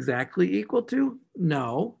 is it exactly equal to?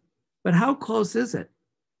 No, but how close is it?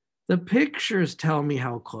 The pictures tell me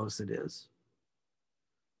how close it is.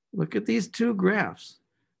 Look at these two graphs.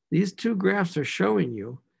 These two graphs are showing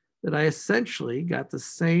you that I essentially got the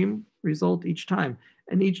same result each time.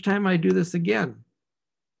 And each time I do this again,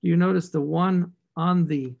 do you notice the one on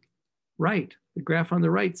the right, the graph on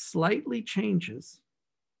the right slightly changes.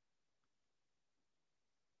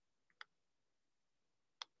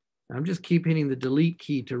 I'm just keep hitting the delete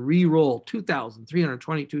key to re-roll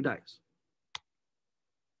 2,322 dice.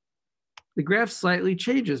 The graph slightly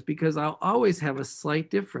changes because I'll always have a slight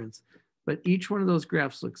difference, but each one of those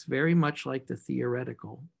graphs looks very much like the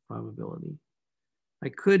theoretical probability. I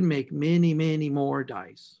could make many, many more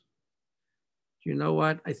dice. You know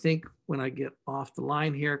what? I think when I get off the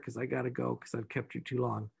line here, because I got to go because I've kept you too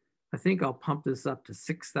long, I think I'll pump this up to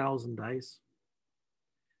 6,000 dice.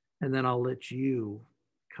 And then I'll let you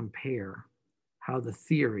compare how the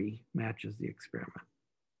theory matches the experiment.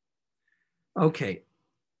 Okay,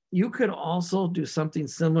 you could also do something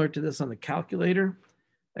similar to this on the calculator,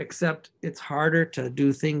 except it's harder to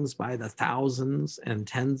do things by the thousands and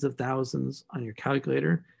tens of thousands on your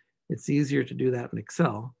calculator. It's easier to do that in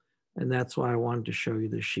Excel. And that's why I wanted to show you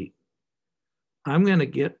this sheet. I'm going to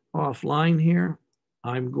get offline here.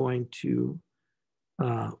 I'm going to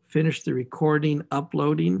finish the recording,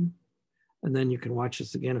 uploading, and then you can watch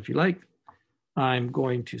this again if you like. I'm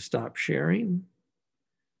going to stop sharing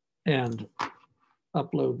and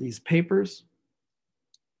upload these papers.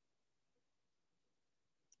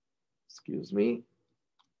 Excuse me.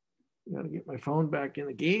 I got to get my phone back in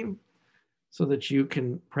the game so that you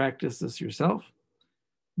can practice this yourself.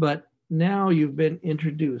 But now you've been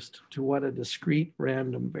introduced to what a discrete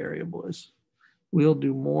random variable is. We'll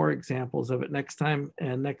do more examples of it next time.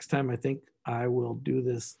 And next time, I think I will do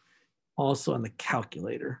this also on the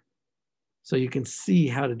calculator. So you can see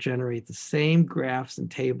how to generate the same graphs and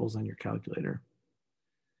tables on your calculator.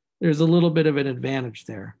 There's a little bit of an advantage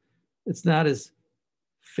there. It's not as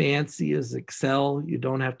fancy as Excel. You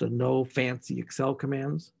don't have to know fancy Excel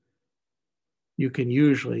commands. You can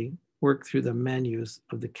usually work through the menus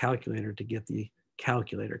of the calculator to get the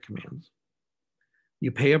calculator commands.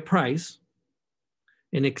 You pay a price.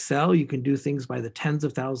 In Excel, you can do things by the tens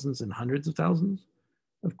of thousands and hundreds of thousands.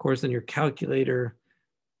 Of course, in your calculator,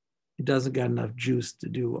 it doesn't got enough juice to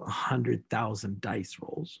do 100,000 dice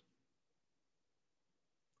rolls.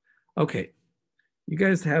 Okay, you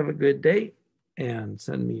guys have a good day and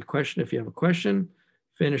send me a question if you have a question.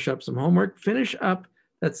 Finish up some homework. Finish up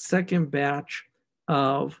that second batch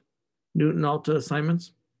of Newton Alta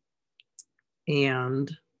assignments,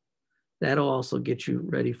 and that'll also get you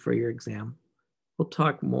ready for your exam. We'll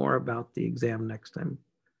talk more about the exam next time.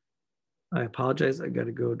 I apologize, I got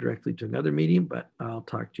to go directly to another meeting, but I'll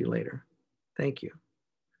talk to you later. Thank you.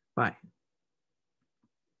 Bye.